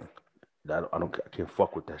nothing. I can't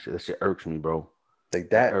fuck with that shit. That shit irks me, bro. Like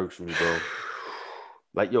that irks me, bro.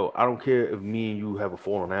 Like, yo, I don't care if me and you have a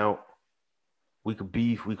falling out. We could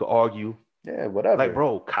beef, we could argue. Yeah, whatever. Like,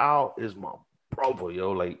 bro, Kyle is my brother,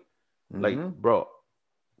 yo. Like, bro,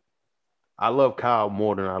 I love Kyle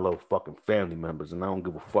more than I love fucking family members, and I don't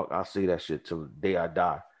give a fuck. I say that shit till the day I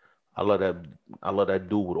die. I love that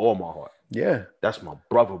dude with all my heart. Yeah. That's my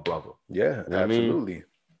brother. Yeah, you know absolutely. I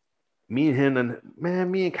mean?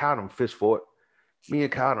 Me and Kyle done fist fought. Me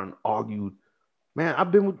and Kyle done argued. Man,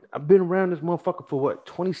 I've been around this motherfucker for what,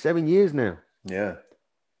 27 years now. Yeah.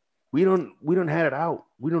 We don't had it out.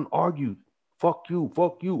 We don't argue. Fuck you,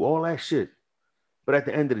 all that shit. But at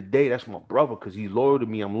the end of the day, that's my brother because he's loyal to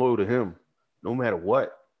me. I'm loyal to him, no matter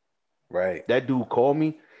what. Right. That dude called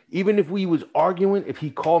me. Even if we was arguing, if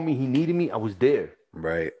he called me, he needed me, I was there.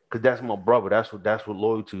 Right. Because that's my brother. That's what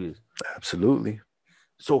loyalty is. Absolutely.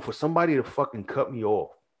 So for somebody to fucking cut me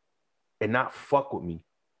off and not fuck with me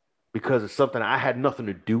because of something I had nothing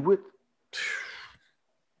to do with,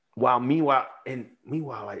 meanwhile,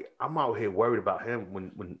 like, I'm out here worried about him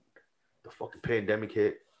when the fucking pandemic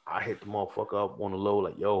hit. I hit the motherfucker up on the low,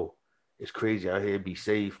 like, yo, it's crazy out here, be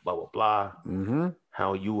safe, blah, blah, blah. Mm-hmm.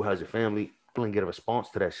 How are you? How's your family? I didn't get a response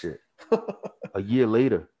to that shit. A year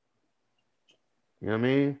later. You know what I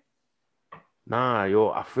mean? Nah,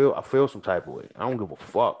 yo, I feel some type of way. I don't give a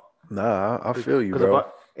fuck. Nah, I feel you, bro.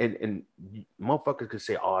 And motherfuckers could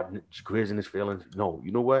say, oh, Grizz in his feelings. No,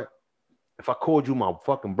 you know what? If I called you my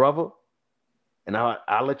fucking brother and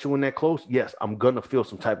I let you in that close, yes, I'm gonna feel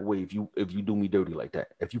some type of way if you do me dirty like that.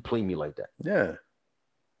 If you play me like that. Yeah.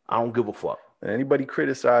 I don't give a fuck. Anybody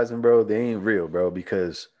criticizing, bro, they ain't real, bro,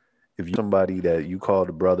 because if you're somebody that you call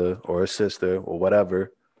a brother or a sister or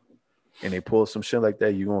whatever, and they pull some shit like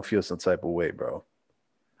that, you're going to feel some type of way, bro.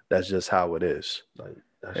 That's just how it is. Like,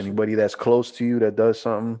 anybody that's close to you that does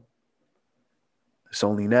something, it's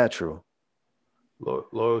only natural.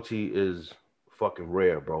 Loyalty is fucking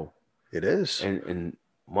rare, bro. It is. And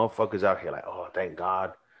motherfuckers out here like, oh, thank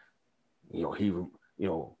God.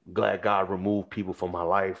 Glad God removed people from my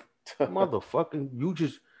life. Motherfucking, you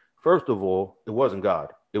just, first of all, it wasn't God.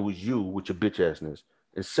 It was you with your bitch-ass-ness.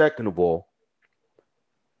 And second of all,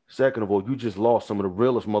 you just lost some of the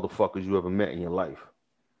realest motherfuckers you ever met in your life.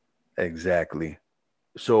 Exactly.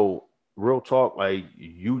 So, real talk, like,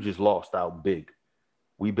 you just lost out big.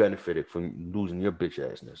 We benefited from losing your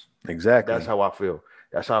bitch-ass-ness. Exactly. That's how I feel.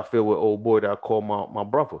 That's how I feel with old boy that I call my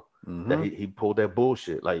brother. Mm-hmm. That he pulled that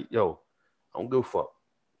bullshit. Like, yo, I don't give a fuck.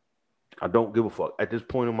 I don't give a fuck. At this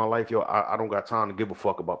point in my life, yo, I don't got time to give a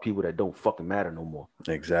fuck about people that don't fucking matter no more.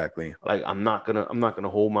 Exactly. Like, I'm not gonna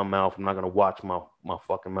hold my mouth. I'm not gonna watch my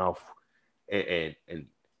fucking mouth and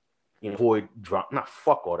avoid drop. Not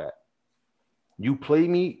fuck all that. You play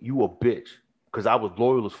me, you a bitch. Cause I was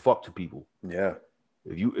loyal as fuck to people. Yeah.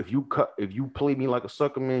 If you play me like a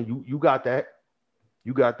sucker, man, you got that.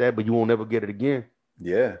 You got that, but you won't never get it again.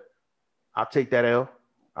 Yeah. I'll take that L.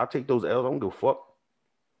 I'll take those L's. I don't give a fuck.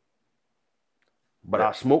 But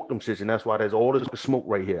I smoke them shits, and that's why there's all this smoke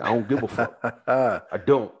right here. I don't give a fuck. I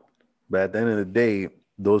don't. But at the end of the day,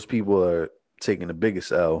 those people are taking the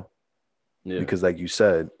biggest L. Yeah. Because like you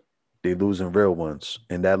said, they losing real ones.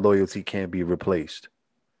 And that loyalty can't be replaced.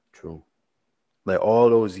 True. Like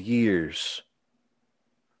all those years,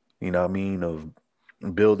 you know what I mean, of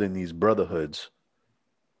building these brotherhoods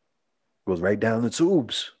goes right down the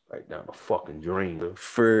tubes. Right down the fucking drain. Dude.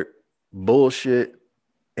 For bullshit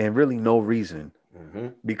and really no reason. Mm-hmm.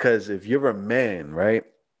 Because if you're a man, right,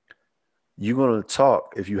 you're gonna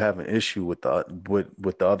talk if you have an issue with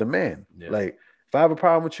the other man. Yeah. Like if I have a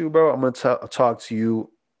problem with you, bro, I'm gonna talk to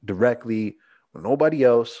you directly with nobody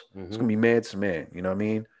else. Mm-hmm. It's gonna be man to man. You know what I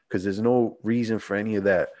mean? Because there's no reason for any of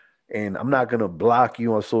that. And I'm not gonna block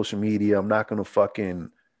you on social media. I'm not gonna fucking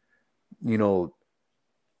throw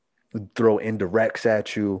indirects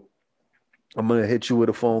at you. I'm going to hit you with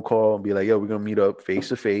a phone call and be like, yo, we're going to meet up face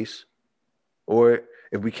to face. Or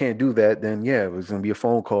if we can't do that, then yeah, it's going to be a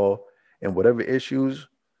phone call. And whatever issues,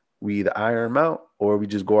 we either iron them out or we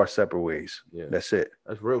just go our separate ways. Yeah. That's it.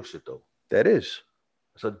 That's real shit, though. That is.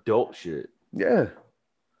 It's adult shit. Yeah.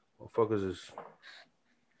 Motherfuckers is...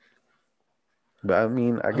 But I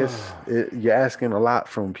mean, I guess you're asking a lot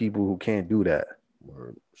from people who can't do that.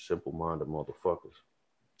 Word. Simple-minded motherfuckers.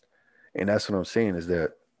 And that's what I'm saying is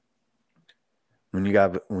that when you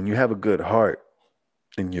have a good heart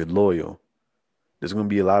and you're loyal, there's going to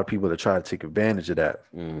be a lot of people that try to take advantage of that.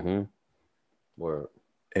 Mm-hmm. Word.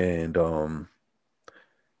 And,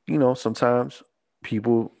 sometimes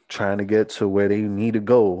people trying to get to where they need to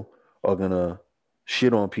go are going to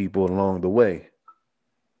shit on people along the way.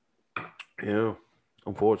 Yeah,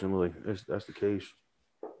 unfortunately, that's the case.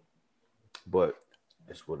 But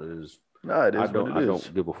it's what it is. No, it is what it is. I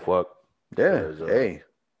don't give a fuck. Yeah, hey.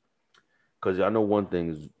 Because I know one thing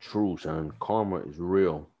is true, son. Karma is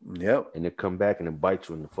real. Yep. And it come back and it bites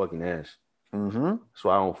you in the fucking ass. Mm-hmm. So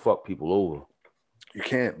I don't fuck people over. You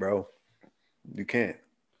can't, bro. You can't.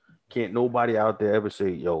 Can't nobody out there ever say,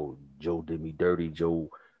 yo, Joe did me dirty. Joe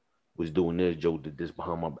was doing this. Joe did this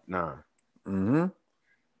behind my back. Nah. Mm-hmm.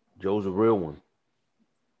 Joe's a real one.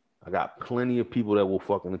 I got plenty of people that will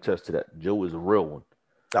fucking attest to that. Joe is a real one.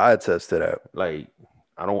 I attest to that. Like,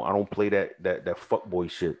 I don't play that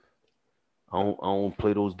fuckboy shit. I don't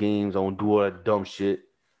play those games. I don't do all that dumb shit.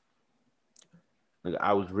 Like,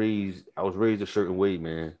 I was raised a certain way,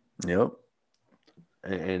 man. Yep.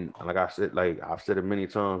 And like I said, like I've said it many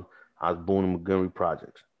times, I was born in Montgomery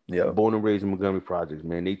Projects. Yeah. Born and raised in Montgomery Projects,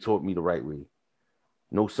 man. They taught me the right way.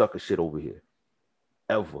 No sucker shit over here.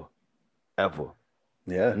 Ever.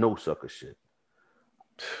 Yeah. No sucker shit.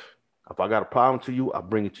 If I got a problem to you, I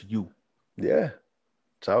bring it to you. Yeah.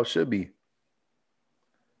 That's how it should be.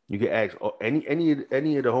 You can ask any of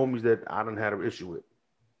the homies that I done had an issue with.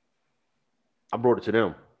 I brought it to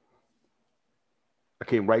them. I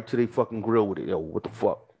came right to their fucking grill with it. Yo, what the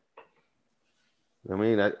fuck? You know what I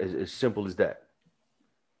mean? That is as simple as that.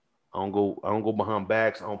 I don't go behind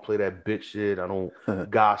backs. I don't play that bitch shit. I don't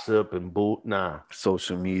gossip and bull. Nah.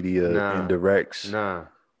 Social media, indirects. Nah.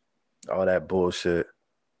 All that bullshit.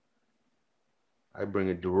 I bring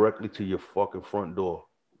it directly to your fucking front door.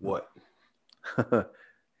 What?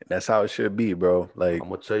 That's how it should be, bro. Like, I'm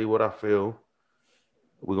gonna tell you what I feel.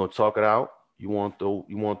 We're gonna talk it out. You want to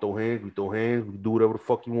throw hands? We throw hands. We do whatever the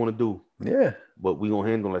fuck you want to do. Yeah. But we gonna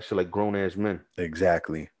handle that shit like grown ass men.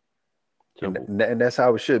 Exactly. And that's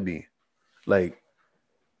how it should be. Like,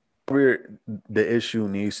 where the issue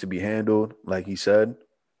needs to be handled, like he said,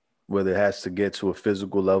 whether it has to get to a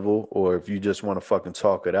physical level or if you just want to fucking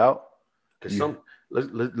talk it out. Because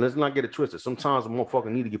let's not get it twisted. Sometimes a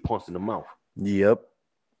motherfucker need to get punched in the mouth. Yep.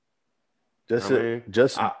 Just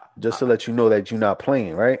to let you know that you're not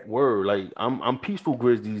playing, right? Word. Like, I'm peaceful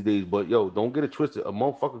Grizz these days, but yo, don't get it twisted. A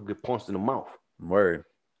motherfucker get punched in the mouth. Word.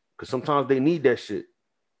 Because sometimes they need that shit.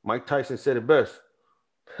 Mike Tyson said it best.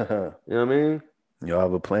 You know what I mean? Y'all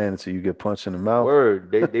have a plan until you get punched in the mouth.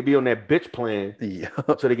 Word. They be on that bitch plan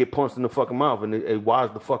until they get punched in the fucking mouth and they wise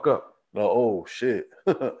the fuck up. Oh shit.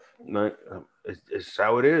 Like, it's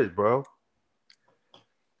how it is, bro.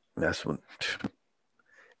 That's what.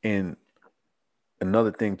 And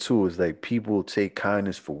another thing too is like people take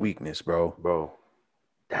kindness for weakness, bro. Bro,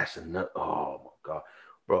 that's another. Oh my god,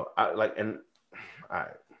 bro. I like, and I.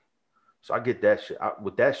 So I get that shit.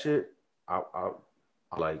 With that shit, I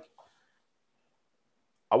like.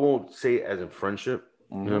 I won't say it as in friendship.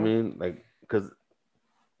 Mm-hmm. You know what I mean? Like, because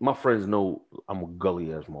my friends know I'm a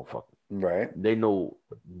gully ass motherfucker. Right. They know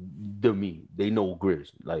me. They know Grizz.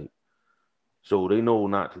 Like, so they know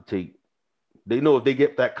not to take. They know if they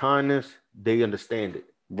get that kindness, they understand it.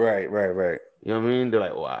 Right. You know what I mean? They're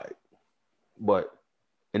like, oh, all right. But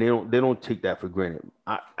and they don't take that for granted.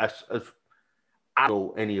 I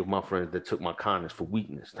know any of my friends that took my kindness for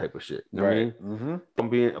weakness type of shit. You know what I mean?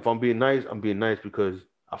 Mm-hmm. If I'm being nice, I'm being nice because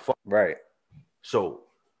I fuck. Right. So,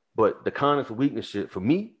 but the kindness for weakness shit for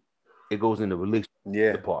me, it goes in the relationship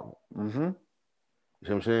department. Mm-hmm. You know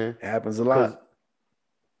what I'm saying? It happens a lot.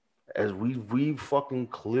 As we've fucking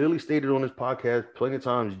clearly stated on this podcast plenty of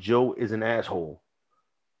times, Joe is an asshole.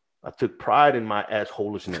 I took pride in my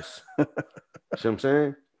assholishness. You know what I'm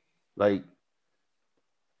saying? Like,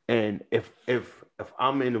 and if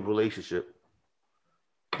I'm in a relationship,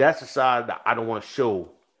 that's the side that I don't want to show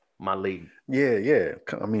my lady. Yeah.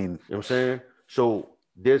 I mean, you know what I'm saying? So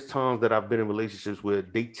there's times that I've been in relationships where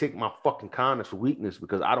they take my fucking kindness for weakness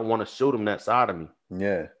because I don't want to show them that side of me.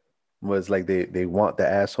 Yeah. Was like they want the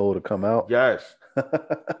asshole to come out. Yes.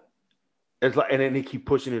 It's like, and then they keep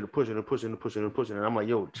pushing it and pushing and pushing and pushing and pushing. And I'm like,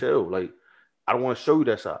 yo, chill. Like, I don't want to show you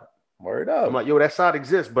that side. Word up. I'm like, yo, that side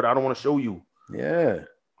exists, but I don't want to show you. Yeah.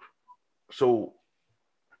 So,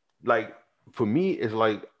 like, for me, it's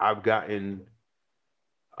like I've gotten.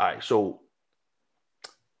 All right, so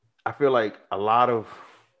I feel like a lot of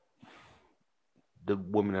the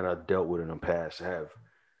women that I dealt with in the past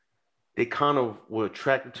they kind of were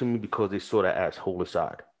attracted to me because they saw that asshole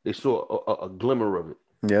side. They saw a glimmer of it.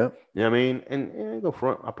 Yeah. You know what I mean? And go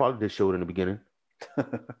front. I probably did show it in the beginning. You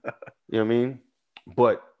know what I mean?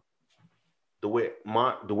 But the way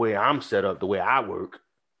I'm set up, the way I work,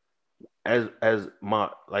 as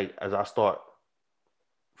I start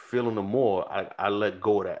feeling them more, I let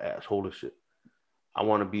go of that asshole shit. I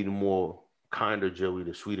want to be the more kinder Joey,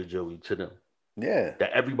 the sweeter Joey to them. Yeah.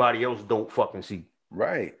 That everybody else don't fucking see.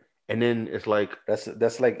 Right. And then it's like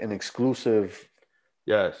that's like an exclusive,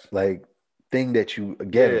 yes, like thing that you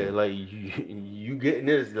get. Yeah, like you getting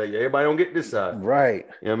this, like everybody don't get this side. Right.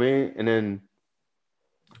 You know what I mean? And then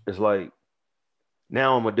it's like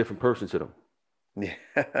now I'm a different person to them.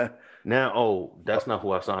 Yeah. Now, that's not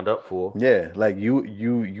who I signed up for. Yeah, like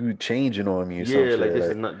you changing on me or something. Yeah, like this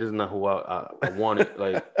is not who I wanted.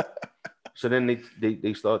 Like so then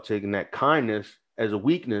they start taking that kindness as a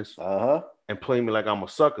weakness and play me like I'm a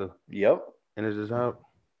sucker. Yep. And it's just how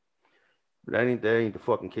but that ain't the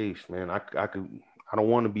fucking case, man. I don't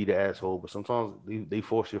want to be the asshole, but sometimes they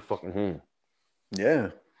force your fucking hand. Yeah.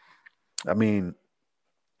 I mean,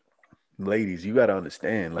 ladies, you gotta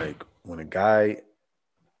understand, like when a guy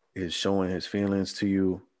is showing his feelings to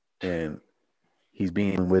you and he's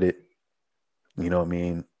being with it, you know what I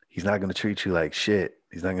mean? He's not gonna treat you like shit.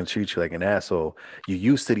 He's not gonna treat you like an asshole. You're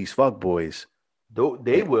used to these fuck boys. They'll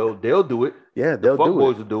do it. Yeah, the fuck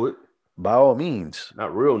boys will do it. By all means.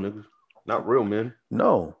 Not real niggas. Not real men.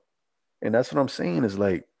 No. And that's what I'm saying is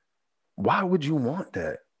like, why would you want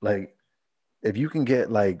that? Like, if you can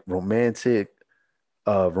get like romanticism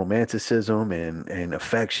and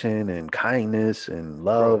affection and kindness and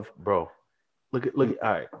love. Bro. Look at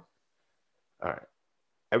all right.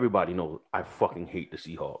 Everybody knows I fucking hate the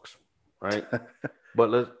Seahawks. Right?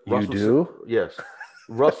 But You do? Yes.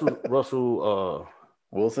 Russell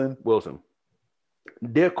Wilson.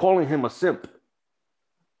 They're calling him a simp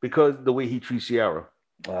because the way he treats Ciara.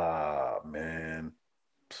 Ah, man.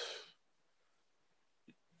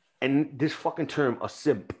 And this fucking term, a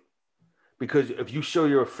simp, because if you show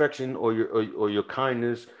your affection or your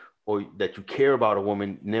kindness or that you care about a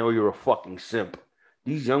woman, now you're a fucking simp.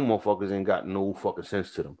 These young motherfuckers ain't got no fucking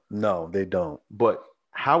sense to them. No, they don't. But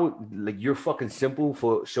how, like, you're fucking simple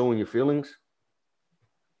for showing your feelings?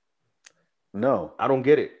 No. I don't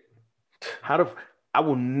get it. I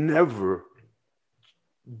will never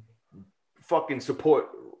fucking support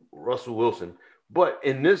Russell Wilson. But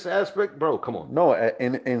in this aspect, bro, come on. No,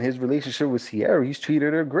 in his relationship with Ciara, he's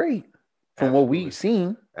treated her great from Absolutely. what we've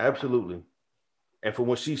seen. Absolutely. And from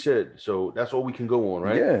what she said. So that's all we can go on,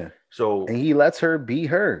 right? Yeah. So and he lets her be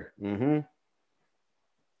her. Mm-hmm.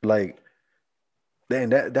 Like, then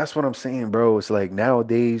that's what I'm saying, bro. It's like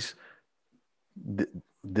nowadays,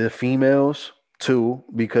 the females too,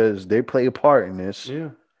 because they play a part in this. Yeah.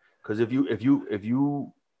 Because if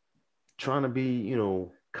you trying to be,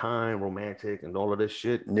 kind, romantic, and all of this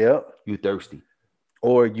shit, yep, you thirsty.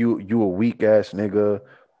 Or you a weak ass nigga,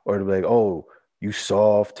 or to be like, oh, you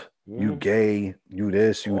soft, you gay, you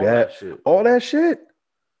this, you that, all that shit.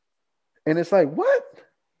 And it's like, what?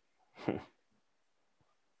 I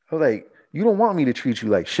was like, you don't want me to treat you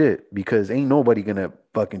like shit because ain't nobody gonna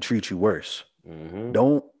fucking treat you worse. Mm-hmm.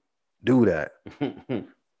 Don't do that.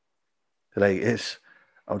 Like,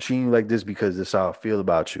 I'm treating you like this because this is how I feel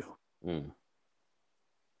about you. Mm.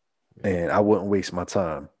 And I wouldn't waste my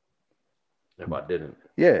time if I didn't.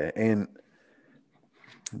 Yeah, and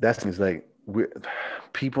that's things like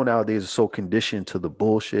people nowadays are so conditioned to the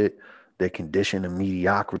bullshit. They're conditioned to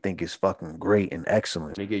mediocrity, think it's fucking great and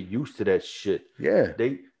excellent. They get used to that shit. Yeah,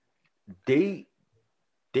 they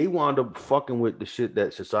wind up fucking with the shit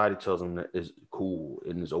that society tells them that is cool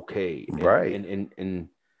and is okay, right? And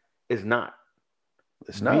it's not.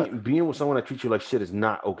 It's not. Being with someone that treats you like shit is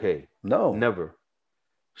not okay. No, never.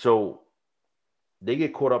 So they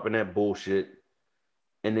get caught up in that bullshit,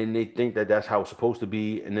 and then they think that that's how it's supposed to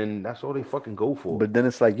be, and then that's all they fucking go for. But then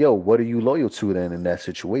it's like, yo, what are you loyal to then in that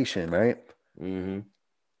situation, right? Mm-hmm.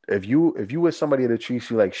 If you with somebody that treats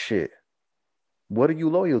you like shit, what are you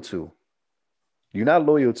loyal to? You're not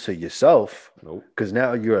loyal to yourself. Nope. Because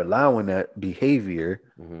now you're allowing that behavior.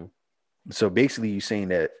 Mm-hmm. So basically, you're saying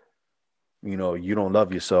that, you don't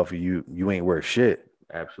love yourself, or you ain't worth shit.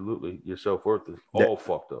 Absolutely. Your self-worth is all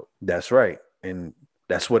fucked up. That's right. And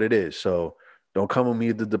that's what it is. So don't come with me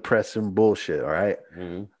with the depressing bullshit, all right?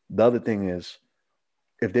 Mm-hmm. The other thing is,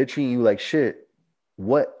 if they're treating you like shit,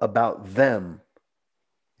 what about them,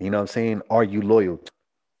 you know what I'm saying, are you loyal to?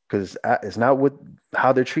 Because it's not what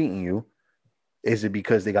how they're treating you. Is it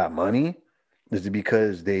because they got money? Is it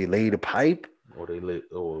because they laid a pipe? Or they look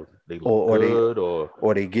Or good,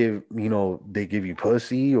 or they give, they give you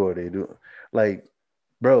pussy, or they do, like,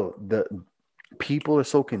 bro, the people are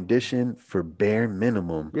so conditioned for bare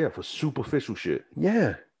minimum. yeah, for superficial shit.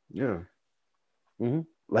 Yeah. Yeah. Mm-hmm.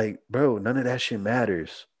 Like, bro, none of that shit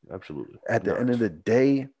matters. Absolutely. At the end of the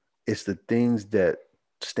day, it's the things that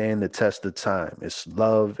stand the test of time. It's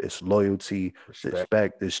love, it's loyalty,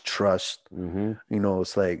 respect, it's trust. Mm-hmm.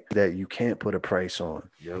 It's like that you can't put a price on.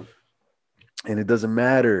 Yep. And it doesn't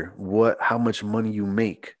matter how much money you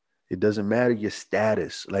make. It doesn't matter your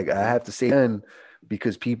status. Like, I have to say again,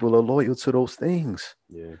 because people are loyal to those things.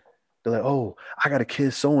 Yeah. They're like, oh, I gotta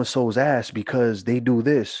kiss so-and-so's ass because they do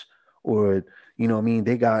this. Or, you know what I mean?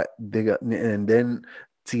 They got, and then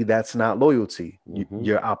see, that's not loyalty. Mm-hmm.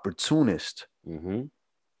 You're opportunist. Mm-hmm.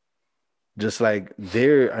 Just like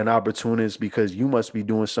they're an opportunist because you must be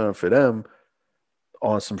doing something for them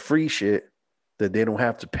on some free shit that they don't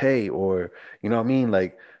have to pay, or you know what I mean?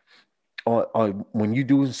 Like, on when you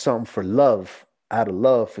do something for love, out of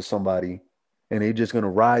love for somebody, and they just gonna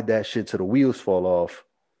ride that shit till the wheels fall off,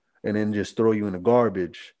 and then just throw you in the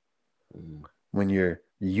garbage when your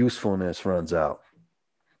usefulness runs out.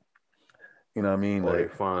 You know what I mean? Or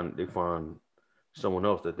Like, they find someone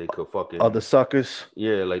else that they could fucking other suckers.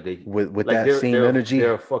 Yeah, like they with like that same energy.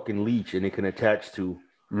 They're a fucking leech and they can attach to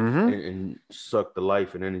and suck the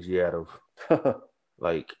life and energy out of.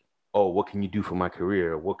 Like, oh, what can you do for my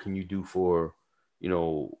career? What can you do for,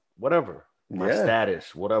 whatever, my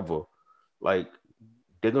status, whatever. Like,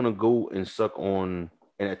 they're gonna go and suck on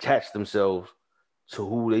and attach themselves to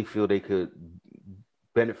who they feel they could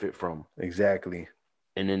benefit from. Exactly.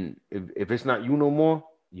 And then if it's not you no more,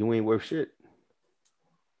 you ain't worth shit.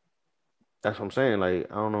 That's what I'm saying. Like,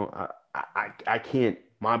 I don't know. I can't,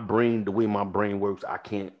 my brain, the way my brain works, I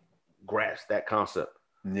can't grasp that concept.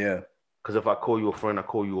 Yeah. Because if I call you a friend, I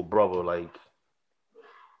call you a brother. Like,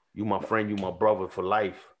 you my friend, you my brother for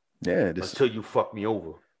life. Yeah. Until you fuck me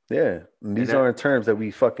over. Yeah. And these aren't terms that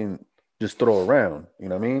we fucking just throw around. You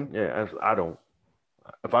know what I mean? Yeah. I don't.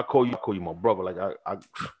 If I call you my brother. Like, I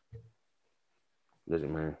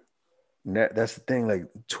listen, man. That's the thing. Like,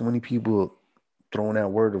 too many people throwing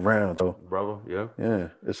that word around. So, brother, yeah. Yeah.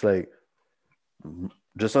 It's like,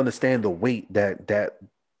 just understand the weight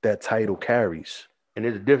that title carries. And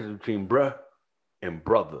there's a difference between bruh and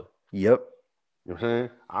brother. Yep. You know what I'm saying?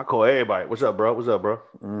 I call everybody, what's up, bro? What's up, bro?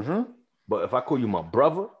 Mm-hmm. But if I call you my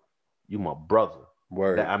brother, you my brother.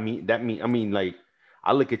 Word. I mean, like,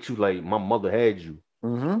 I look at you like my mother had you.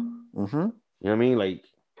 Mm-hmm. Mm-hmm. You know what I mean? Like,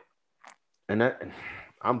 and that,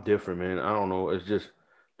 I'm different, man. I don't know. It's just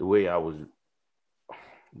the way I was,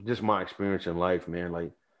 just my experience in life, man.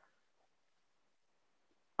 Like,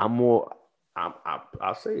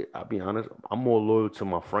 I'll say it, I'll be honest, I'm more loyal to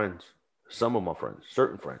my friends, some of my friends,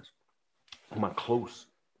 certain friends, my close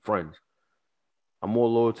friends. I'm more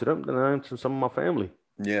loyal to them than I am to some of my family.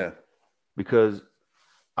 Yeah. Because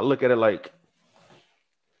I look at it like,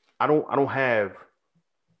 I don't have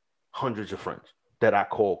hundreds of friends that I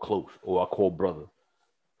call close or I call brother,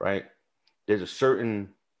 right? There's a certain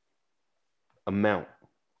amount.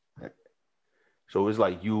 So it's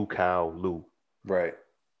like you, Kyle, Lou, right,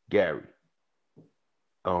 Gary.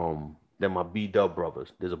 Then my B-Dub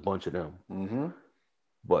brothers. There's a bunch of them. Mm-hmm.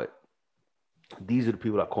 But these are the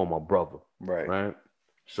people I call my brother. Right. Right.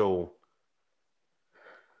 So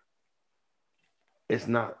it's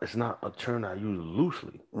not a term I use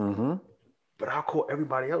loosely. Mm-hmm. But I'll call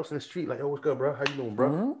everybody else in the street like, "Yo, what's good, bro? How you doing, bro?"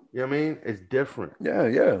 Mm-hmm. You know what I mean? It's different. Yeah,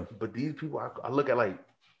 yeah. But these people, I look at like,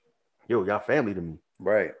 yo, y'all family to me.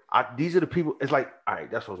 Right. These are the people. It's like, all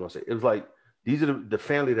right, that's what I was gonna say. It was like, these are the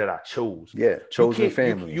family that I chose. Yeah, chosen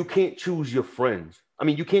family. You can't choose your friends. I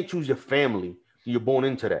mean, you can't choose your family. You're born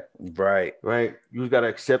into that. Right. Right. You just gotta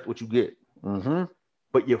accept what you get. Mm-hmm.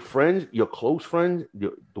 But your friends, your close friends,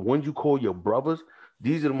 the ones you call your brothers,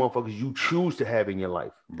 these are the motherfuckers you choose to have in your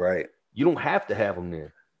life. Right. You don't have to have them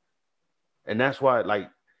there. And that's why, like,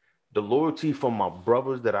 the loyalty from my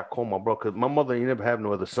brothers that I call my brother, because my mother ain't never have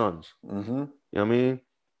no other sons. Mm-hmm. You know what I mean?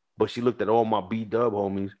 But she looked at all my B-Dub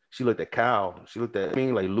homies. She looked at Kyle. She looked at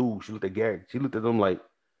like Lou. She looked at Gary. She looked at them like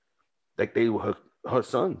they were her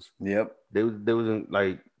sons. Yep. They wasn't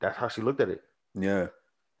like, that's how she looked at it. Yeah.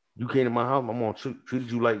 You came to my house, my mom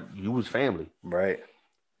treated you like you was family. Right.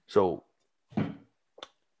 So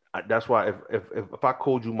That's why if I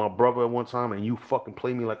called you my brother at one time and you fucking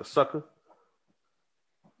play me like a sucker,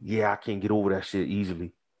 yeah, I can't get over that shit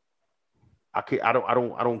easily. I can't. I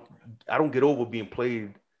don't get over being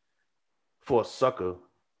played for a sucker.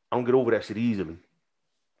 I don't get over that shit easily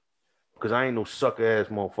because I ain't no sucker ass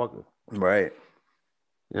motherfucker. Right.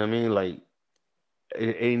 You know what I mean? Like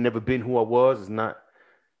it ain't never been who I was. It's not.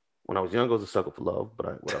 When I was young, I was a sucker for love,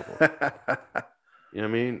 but whatever. You know what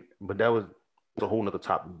I mean? But that was a whole nother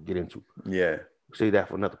topic to get into. Yeah. Say that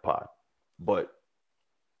for another pod. But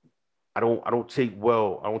I don't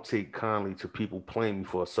take kindly to people playing me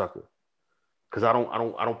for a sucker. Cause I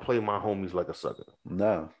don't play my homies like a sucker.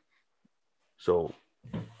 No. So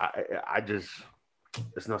I just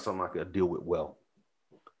it's not something I can deal with well.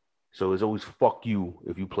 So it's always fuck you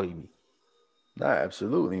if you play me. Nah,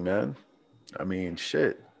 absolutely, man. I mean,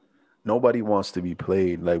 shit. Nobody wants to be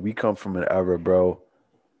played. Like, we come from an era, bro,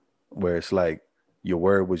 where it's like your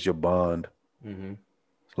word was your bond. Mm-hmm.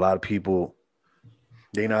 A lot of people,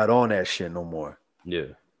 they not on that shit no more.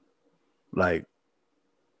 Yeah. Like,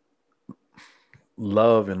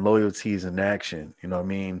 love and loyalty is an action. You know what I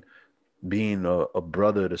mean? Being a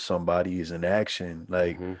brother to somebody is an action.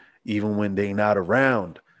 Like, even when they not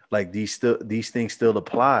around, like these things still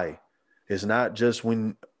apply. It's not just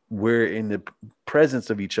when we're in the presence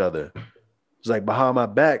of each other. It's like behind my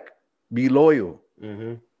back, be loyal.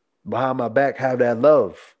 Behind my back, have that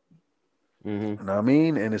love. You know what I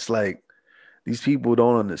mean? And it's like these people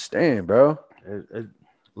don't understand, bro.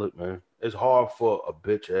 Look, man, it's hard for a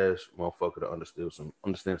bitch ass motherfucker to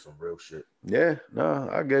understand some real shit. Yeah, no,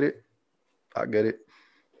 I get it. I get it.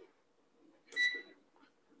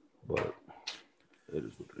 But it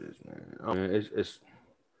is what it is, man. I mean, it's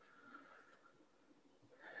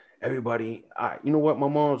everybody. You know what? My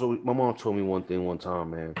mom told me one thing one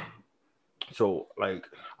time, man. So like,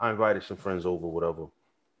 I invited some friends over, whatever,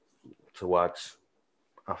 to watch.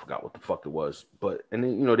 I forgot what the fuck it was, but and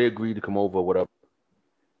then they agreed to come over, whatever.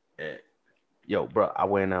 And yo, bro, I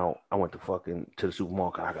went to the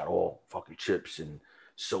supermarket. I got all fucking chips and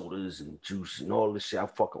sodas and juice and all this shit. I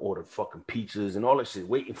fucking ordered fucking pizzas and all this shit,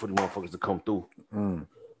 waiting for the motherfuckers to come through. And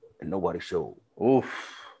nobody showed.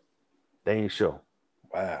 Oof. They ain't show.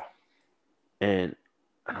 Wow. And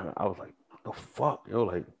I was like, what the fuck?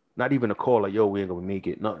 Like, not even a call, like, yo, we ain't gonna make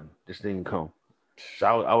it, nothing. This didn't come. So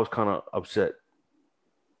I was kind of upset.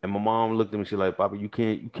 And my mom looked at me, she's like, Papa, you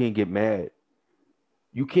can't get mad.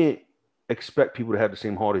 You can't expect people to have the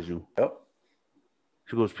same heart as you. Yep.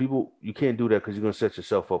 She goes, you can't do that because you're gonna set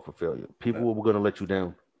yourself up for failure. People are gonna let you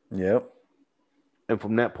down. Yep. And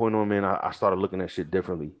from that point on, man, I started looking at shit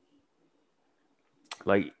differently.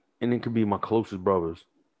 Like, and it could be my closest brothers.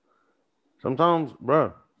 Sometimes,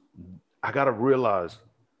 bro, I gotta realize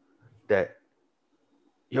that,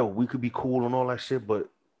 yo, we could be cool and all that shit, but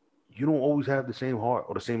you don't always have the same heart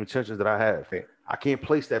or the same intentions that I have. Hey. I can't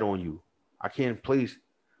place that on you. I can't place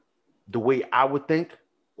the way I would think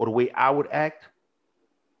or the way I would act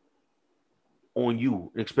on you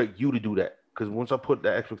and expect you to do that. Because once I put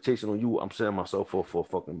that expectation on you, I'm setting myself up for a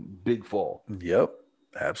fucking big fall. Yep.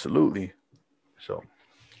 Absolutely. So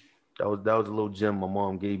that was a little gem my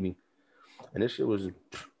mom gave me. And this shit was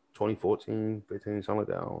 2014, 15, something like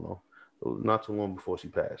that. I don't know. It was not too long before she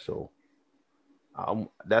passed. So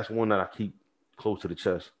that's one that I keep close to the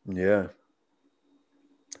chest. Yeah.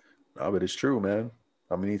 No, but it's true, man.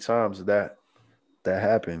 How many times did that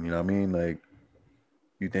happen? You know what I mean? Like,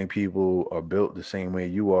 you think people are built the same way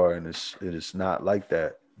you are, and it is not like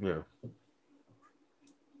that. Yeah.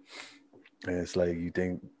 And it's like you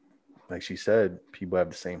think, like she said, people have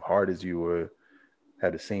the same heart as you or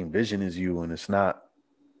have the same vision as you, and it's not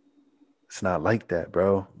like that,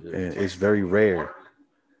 bro. Yeah. And it's very rare.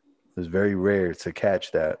 It's very rare to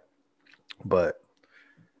catch that. But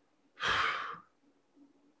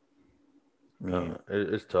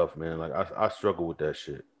it's tough, man. Like I struggle with that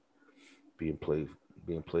shit. Being played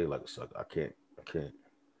like a sucker. I can't.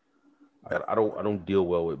 I don't deal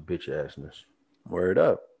well with bitch-assness. Word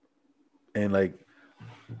up. And like,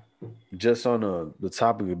 just on the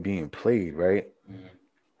topic of being played, right?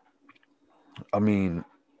 I mean,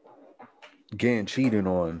 getting cheated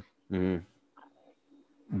on.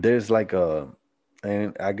 There's like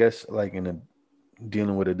and I guess like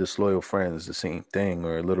dealing with a disloyal friend is the same thing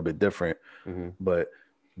or a little bit different, but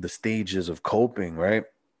the stages of coping, right?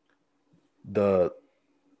 The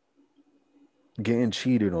getting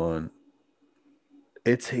cheated on,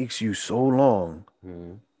 it takes you so long,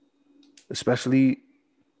 especially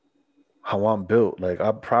how I'm built. Like,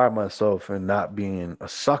 I pride myself in not being a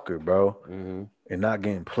sucker, bro, and not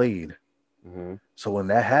getting played. So when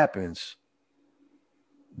that happens,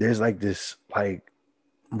 there's like this like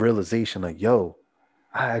realization like, yo,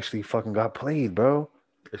 I actually fucking got played, bro.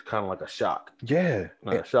 It's kind of like a shock. Yeah.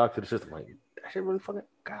 Like a shock to the system. Like, that shit really fucking,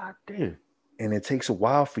 god damn. And it takes a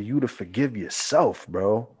while for you to forgive yourself,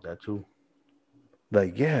 bro. That too.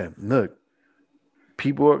 Like, yeah, look,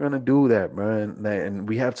 people are going to do that, man. And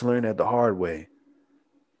we have to learn that the hard way.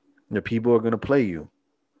 The people are going to play you.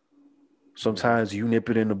 Sometimes you nip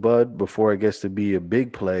it in the bud before it gets to be a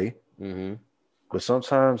big play. Mm-hmm. But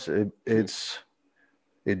sometimes it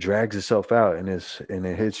drags itself out and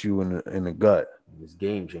it hits you in the gut. It's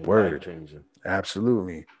game changing. Word. Life changing.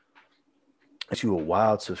 Absolutely. It's you a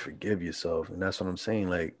while to forgive yourself. And that's what I'm saying.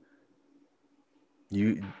 Like,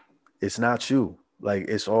 it's not you. Like,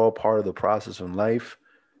 it's all part of the process in life.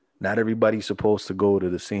 Not everybody's supposed to go to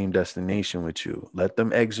the same destination with you. Let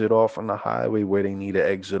them exit off on the highway where they need to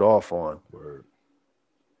exit off on. Word.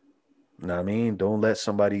 You know what I mean? Don't let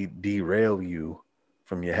somebody derail you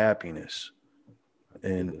from your happiness.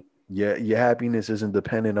 And your happiness isn't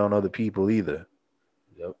dependent on other people either.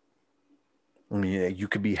 Yep. I mean, you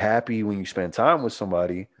could be happy when you spend time with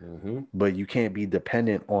somebody, but you can't be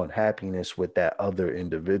dependent on happiness with that other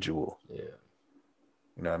individual. Yeah.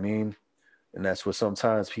 You know what I mean? And that's what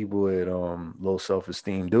sometimes people with low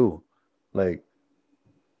self-esteem do. Like,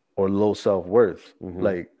 or low self-worth.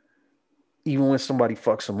 Like, even when somebody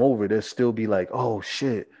fucks them over, they'll still be like, oh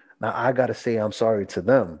shit, now I gotta say I'm sorry to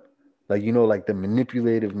them. Like, you know, like the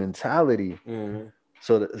manipulative mentality.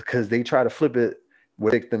 So because they try to flip it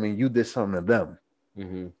with victim and you did something to them.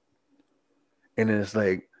 And then it's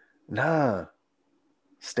like, nah,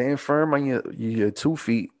 stand firm on your 2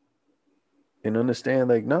 feet and understand,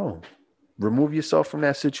 like, no, remove yourself from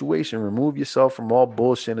that situation. Remove yourself from all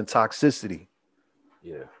bullshit and toxicity.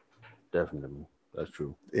 Yeah, definitely. That's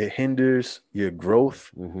true. It hinders your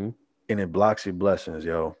growth and it blocks your blessings,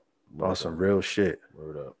 yo. On some real shit.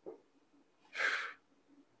 Word up.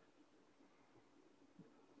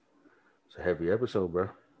 It's a heavy episode, bro.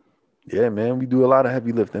 Yeah, man. We do a lot of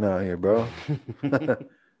heavy lifting out here, bro.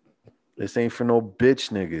 This ain't for no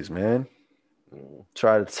bitch niggas, man.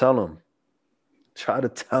 Try to tell them.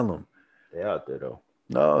 They out there, though.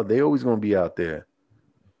 No, they always going to be out there.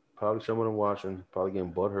 Probably some of them watching. Probably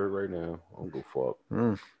getting butthurt right now. I don't go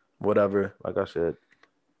fuck. Whatever. Like I said,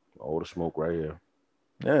 all the smoke right here.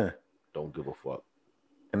 Yeah. Don't give a fuck.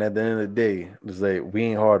 And at the end of the day, it's like, we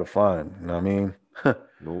ain't hard to find. You know what I mean?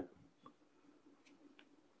 Nope.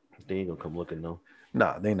 They ain't gonna come looking, though.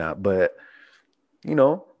 Nah, they not. But, you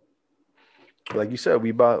know, like you said,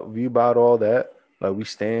 we about all that. Like, we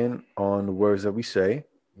stand on the words that we say.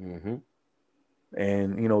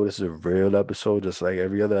 And, you know, this is a real episode, just like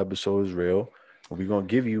every other episode is real. We're going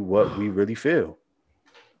to give you what we really feel.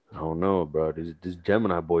 I don't know, bro. This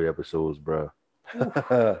Gemini boy episodes, bro.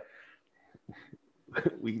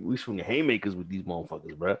 we swing haymakers with these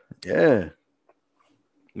motherfuckers, bro. Yeah.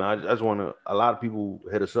 No, I just want to. A lot of people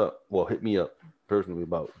hit us up. Well, hit me up personally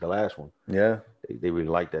about the last one. Yeah. They really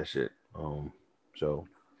like that shit. So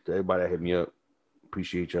to everybody that hit me up,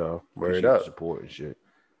 appreciate y'all. Appreciate the support and shit.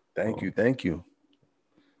 Thank you.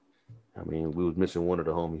 I mean, we was missing one of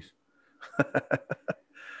the homies.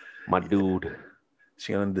 My dude.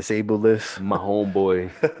 She on the disabled list. My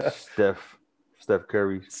homeboy, Steph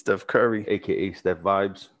Curry. Steph Curry. AKA Steph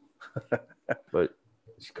Vibes. But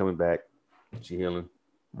she's coming back. She healing.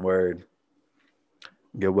 Word.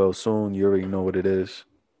 Get well soon. You already know what it is.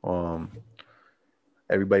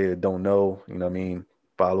 Everybody that don't know, you know what I mean,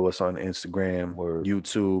 follow us on Instagram,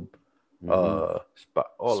 YouTube,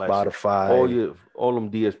 Spotify, all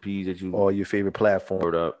them DSPs that you, all your favorite platforms.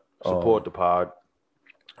 Word up. Support the pod.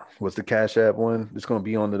 What's the Cash App one? It's gonna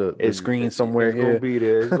be on the screen somewhere. It's gonna be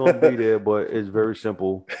there. It's gonna be there, but it's very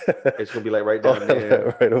simple. It's gonna be like right down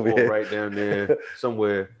there, right over here, right down there,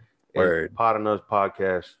 somewhere. Word. Pod on Us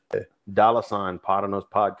podcast. $ Pod on Us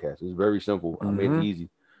podcast. It's very simple. I made it easy.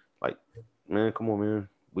 Like, man, come on, man.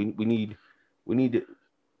 We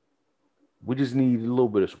just need a little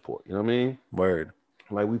bit of support. You know what I mean? Word.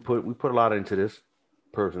 Like we put a lot into this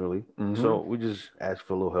personally, so we just ask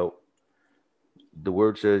for a little help. The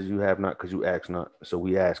word says you have not because you ask not. So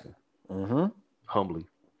we asking humbly.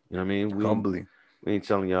 You know what I mean? Humbly. We ain't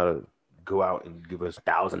telling y'all to go out and give us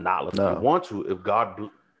 $1,000. No. If you want to, if God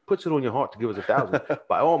puts it on your heart to give us 1,000,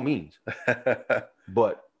 by all means.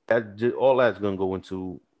 But all that's gonna go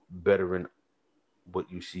into bettering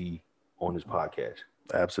what you see on this podcast.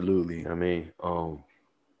 Absolutely. You know what I mean?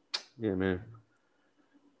 Yeah, man.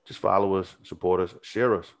 Just follow us, support us,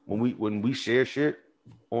 share us. When we share shit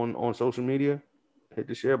on social media, hit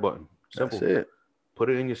the share button. Simple. That's it. Put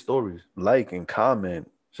it in your stories. Like and comment.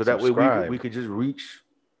 So that way we could just reach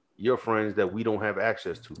your friends that we don't have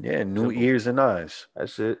access to. Yeah, new Simple. ears and eyes.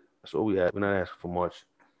 That's it. That's all we have. We're not asking for much.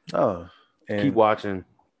 Oh, and keep watching.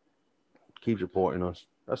 Keep supporting us.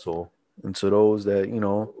 That's all. And to those that, you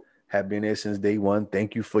know, have been there since day one,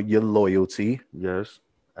 thank you for your loyalty. Yes,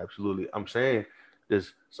 absolutely. I'm saying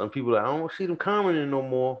there's some people that I don't see them commenting no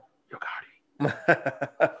more. Yo,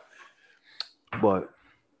 Gotti. But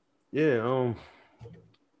yeah,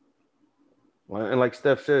 and like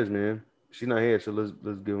Steph says, man, she's not here, so let's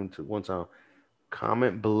give them to one time.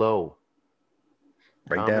 Comment below.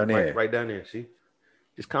 Right down there. Right down there. See,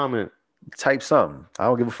 just comment. Type something. I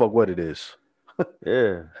don't give a fuck what it is.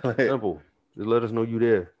 Yeah, simple. Just let us know you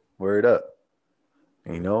there. Word up.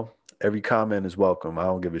 You know, every comment is welcome. I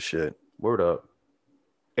don't give a shit. Word up.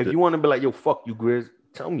 If you want to be like, yo, fuck you, Grizz,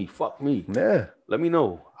 tell me, fuck me. Yeah. Let me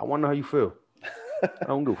know. I want to know how you feel. I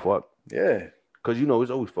don't give a fuck. Yeah. Because you know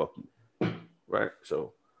it's always fuck you. Right?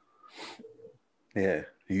 So. Yeah.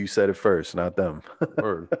 You said it first, not them.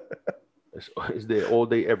 Word. It's there all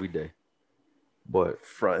day, every day. But.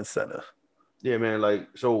 Front and center. Yeah, man. Like,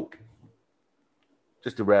 so.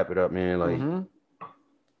 Just to wrap it up, man. Like, at the end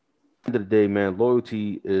of the day, man,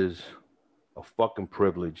 loyalty is a fucking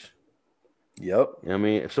privilege. Yep. You know what I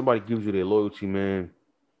mean? If somebody gives you their loyalty, man,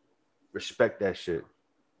 respect that shit.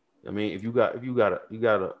 I mean, if you got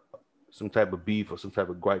some type of beef or some type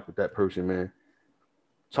of gripe with that person, man,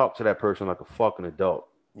 talk to that person like a fucking adult.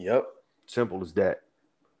 Yep. Simple as that.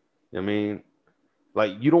 You know what I mean?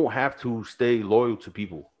 Like, you don't have to stay loyal to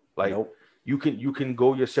people. Like, you can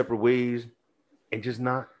go your separate ways and just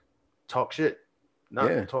not talk shit.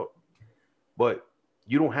 Not talk. But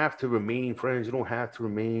you don't have to remain friends. You don't have to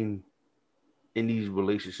remain in these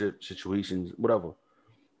relationship situations, whatever.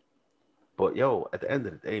 But yo, at the end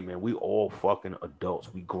of the day, man, we all fucking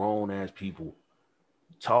adults. We grown ass people.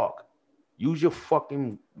 Talk. Use your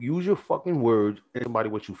fucking words and somebody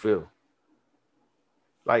what you feel.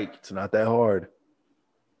 Like, it's not that hard.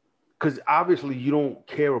 Because obviously you don't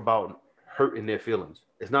care about hurting their feelings.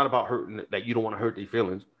 It's not about hurting that you don't want to hurt their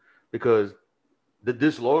feelings, because the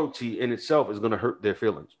disloyalty in itself is going to hurt their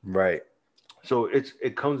feelings. Right. So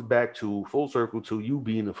it comes back to full circle to you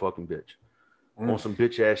being a fucking bitch on some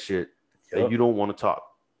bitch ass shit that you don't want to talk.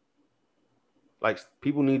 Like,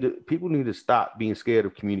 people need to stop being scared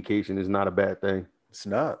of communication. It's not a bad thing. It's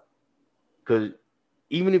not. Because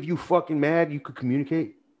even if you fucking mad, you could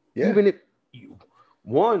communicate. Yeah. Even if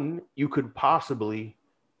you could possibly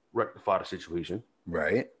rectify the situation.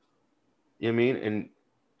 Right. You know what I mean? And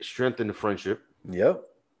strengthen the friendship. Yep.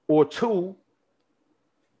 Or two,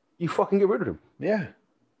 you fucking get rid of them. Yeah.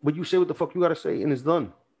 But you say what the fuck you gotta say, and it's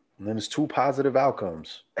done. And then it's two positive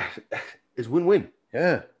outcomes. It's win-win.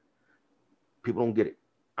 Yeah. People don't get it.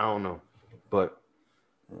 I don't know. But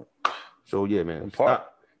so yeah, man. Part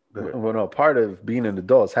of being an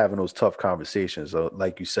adult is having those tough conversations. So,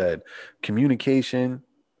 like you said, communication,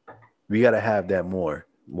 we gotta have that more.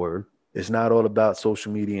 Word. It's not all about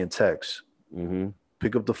social media and text.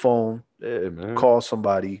 Pick up the phone, call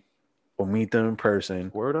somebody, or meet them in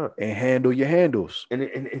person. Word up. And handle your handles. And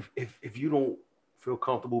if you don't feel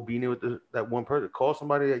comfortable being there with that one person, call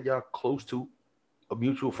somebody that y'all close to, a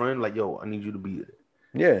mutual friend. Like, yo, I need you to be there.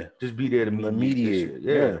 Yeah. Just be there to mediate.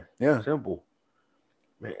 Yeah. Simple.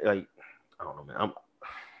 Man, like, I don't know, man.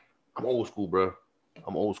 I'm old school, bro.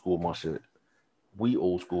 I'm old school with my shit. We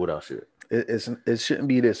old school with our shit. It shouldn't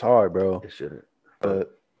be this hard, bro. It shouldn't.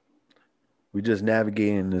 But we just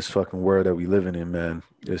navigating this fucking world that we living in, man.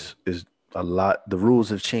 This is a lot. The rules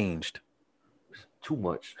have changed. It's too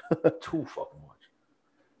much. Too fucking much.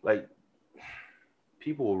 Like,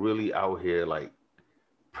 people are really out here, like,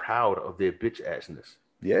 proud of their bitch-assness.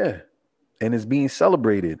 Yeah. And it's being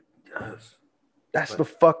celebrated. Yes. That's the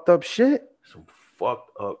fucked up shit. Some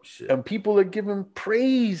fucked up shit. And people are giving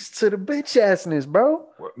praise to the bitch-assness, bro.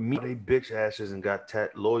 They bitch-asses and got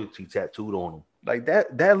loyalty tattooed on them. Like,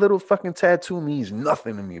 that little fucking tattoo means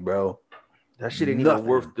nothing to me, bro. That shit ain't even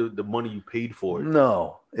worth the money you paid for it.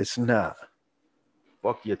 No, it's not.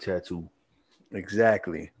 Fuck your tattoo.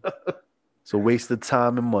 Exactly. It's a waste of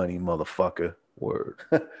time and money, motherfucker. Word.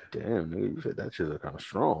 Damn, nigga, you said that shit kind of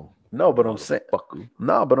strong. No, but I'm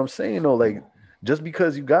saying though, like, just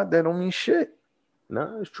because you got that don't mean shit.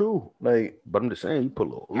 Nah, it's true. Like, but I'm just saying, you put a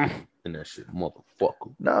little in that shit,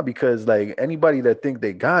 motherfucker. Nah, because like anybody that think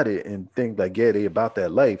they got it and think like, yeah, they about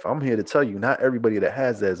that life. I'm here to tell you, not everybody that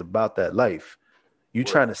has that is about that life. You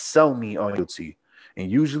trying to sell me on loyalty. And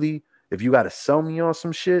usually, if you got to sell me on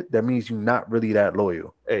some shit, that means you're not really that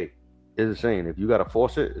loyal. Hey, it's a saying, if you got to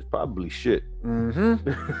force it, it's probably shit. Mm-hmm.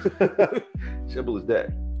 Simple as that.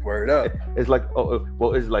 Word up. It's like,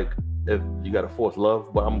 well, it's like if you got to force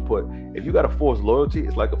love, but I'm gonna put, if you got to force loyalty,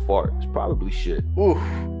 it's like a fart. It's probably shit. Oof.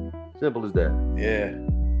 Simple as that. Yeah.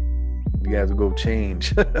 You have to go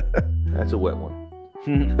change. That's a wet one.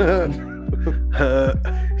 These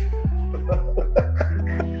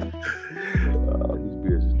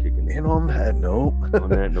beers is kicking in. And on that note,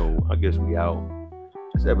 I guess we out.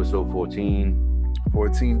 It's episode 14.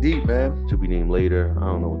 14 deep, man. To be named later. I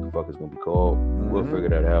don't know what the fuck it's gonna be called. We'll figure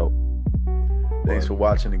that out. Thanks for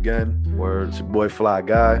watching again. Word. It's your boy Fly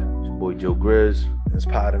Guy. It's your boy Joe Grizz. It's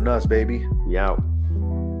Pod and Us, baby. We out.